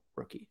T-Mall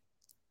rookie.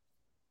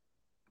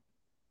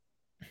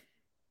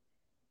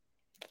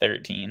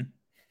 13.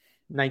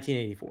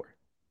 1984.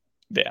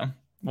 Damn.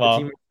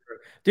 Well,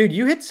 dude,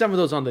 you hit some of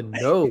those on the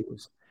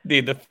nose.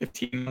 Dude, the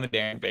 15 on the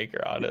Darren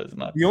Baker auto is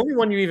nuts. The only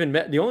one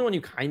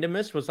you kind of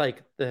missed was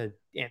like the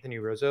Anthony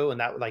Rizzo, and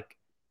that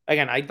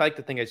again, I'd like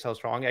to think I sell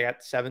strong. I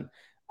got 7.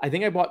 I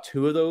think I bought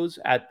 2 of those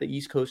at the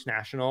East Coast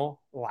National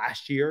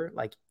last year,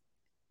 like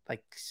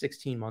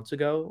 16 months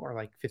ago or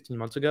like 15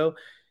 months ago.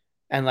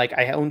 And like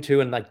I own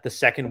 2, and like the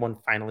second one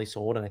finally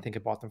sold, and I think I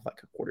bought them for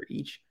like a quarter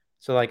each.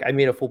 So like I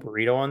made a full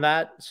burrito on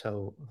that.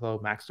 So hello,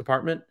 Max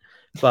department.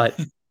 But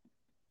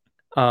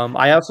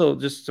I also,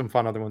 just some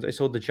fun other ones. I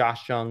sold the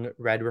Josh Jung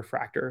Red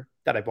Refractor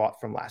that I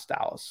bought from Last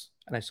Dallas,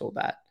 and I sold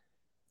that.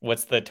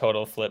 What's the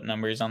total flip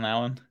numbers on that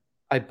one?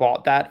 I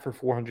bought that for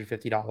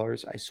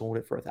 $450. I sold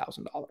it for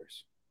 $1,000.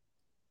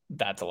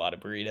 That's a lot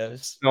of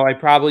burritos. So I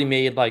probably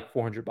made like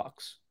 $400,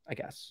 I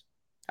guess.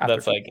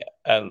 That's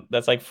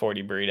like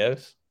 40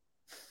 burritos.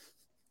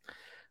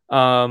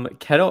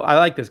 Keto. I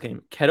like this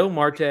game. Keto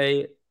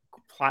Marte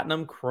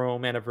Platinum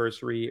Chrome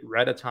Anniversary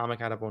Red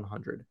Atomic out of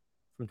 100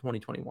 from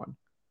 2021.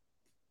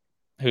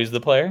 Who's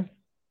the player?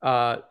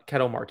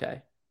 Keto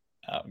Marte.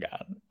 Oh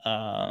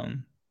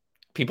God.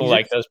 People He's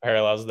like those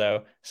parallels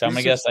though, so I'm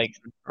he's gonna a guess like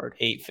card.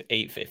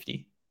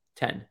 850.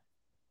 10.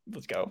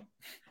 Let's go.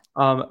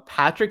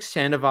 Patrick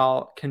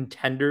Sandoval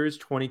Contenders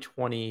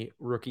 2020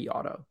 rookie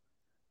auto.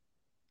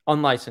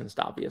 Unlicensed,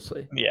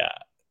 obviously. Yeah.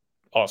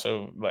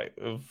 Also like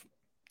of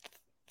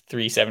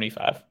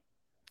 375.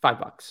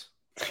 $5.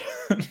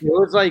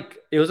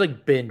 It was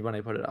like binned when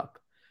I put it up.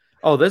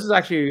 Oh, this is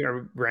actually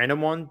a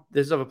random one.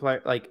 This is of a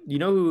player like you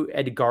know who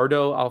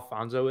Edgardo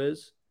Alfonso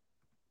is?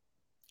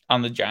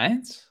 On the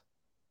Giants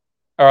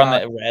or on Uh,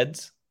 the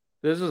Reds?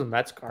 this is a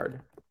Mets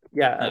card.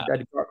 Yeah, Uh,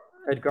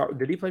 Edgar.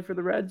 Did he play for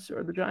the Reds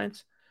or the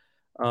Giants?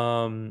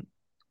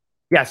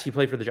 Yes, he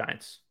played for the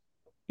Giants.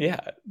 yeah,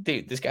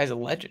 dude, this guy's a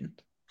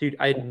legend. Dude,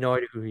 I had no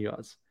idea who he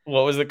was.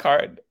 What was the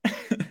card?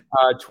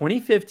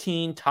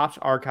 2015 Topps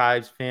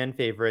Archives fan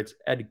favorites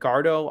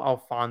Edgardo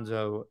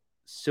Alfonso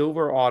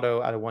silver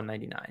auto out of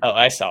 199. Oh,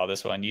 I saw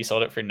this one. You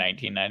sold it for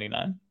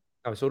 19.99.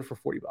 I sold it for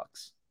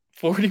 $40.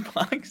 40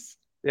 bucks.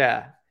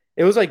 Yeah.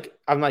 It was like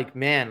I'm like,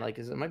 man, like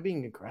am I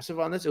being aggressive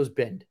on this? It was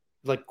binned. It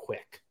was like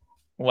quick.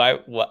 Why?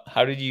 What?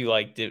 How did you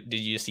like? Did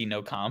you see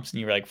no comps and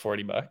you were like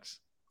 40 bucks?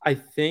 I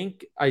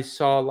think I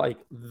saw like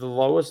the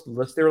lowest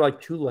list. There were like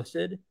two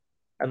listed,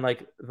 and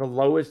like the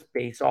lowest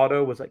base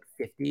auto was like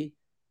 50.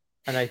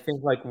 And I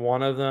think like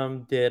one of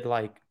them did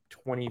like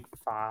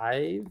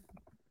 25.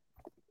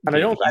 And I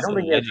Dude, don't I he's a don't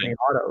think he has any legend.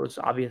 autos,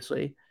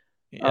 obviously.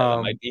 Yeah, that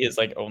Um, might be his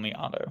like only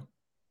auto.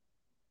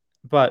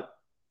 but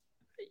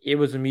it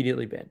was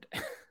immediately banned.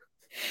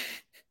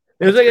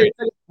 It was That's like a great.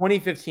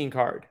 2015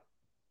 card.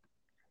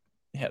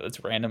 Yeah,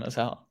 that's random as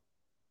hell.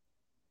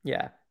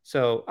 Yeah.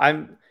 So I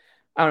don't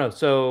know.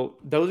 So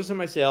those are some of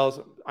my sales.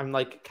 I'm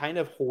like kind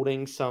of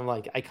holding some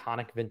like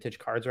iconic vintage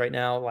cards right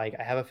now. Like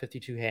I have a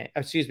 52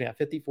 excuse me, a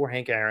 54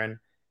 Hank Aaron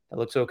that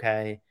looks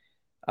okay.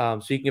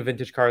 Speaking of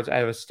vintage cards, I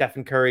have a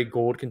Stephen Curry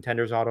Gold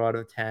Contenders auto out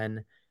of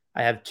 10.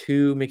 I have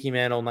two Mickey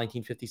Mantle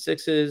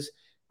 1956s.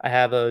 I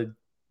have a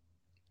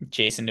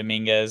Jason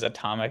Dominguez,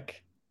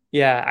 Atomic.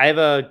 yeah, I have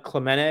a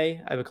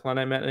Clemente. I have a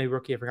Clemente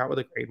rookie. I forgot what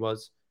the grade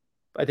was.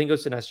 I think it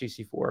was an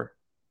SGC4,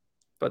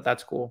 but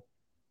that's cool.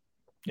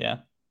 Yeah,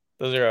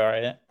 those are all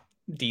right.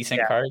 Decent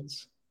Yeah.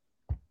 cards.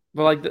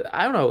 But like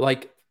I don't know,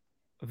 like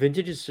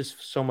vintage is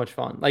just so much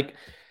fun. Like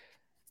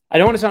I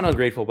don't want to sound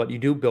ungrateful, but you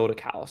do build a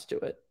callus to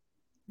it.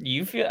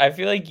 I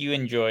feel like you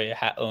enjoy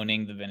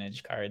owning the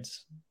vintage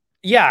cards.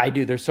 Yeah, I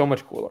do. They're so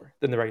much cooler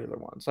than the regular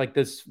ones. Like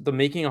the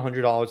making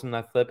 $100 in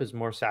that flip is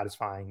more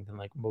satisfying than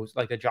like most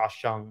like a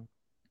Josh Jung,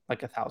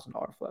 like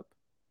 $1,000 flip.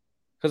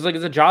 Because like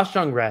it's a Josh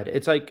Jung red.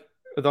 It's like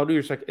with all due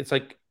respect, it's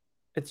like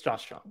it's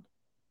Josh Jung.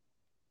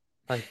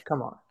 Like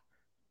come on,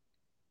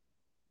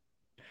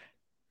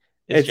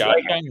 Is it's Josh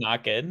like Young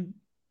not good?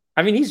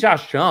 I mean he's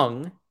Josh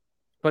Jung,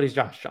 but he's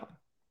Josh Jung.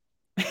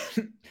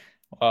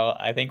 Well,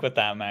 I think with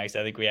that, Max,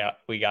 I think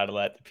we got to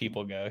let the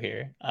people go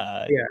here.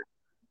 Yeah.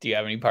 Do you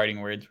have any parting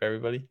words for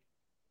everybody?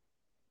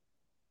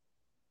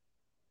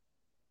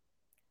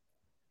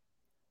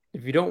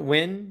 If you don't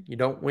win, you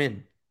don't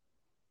win.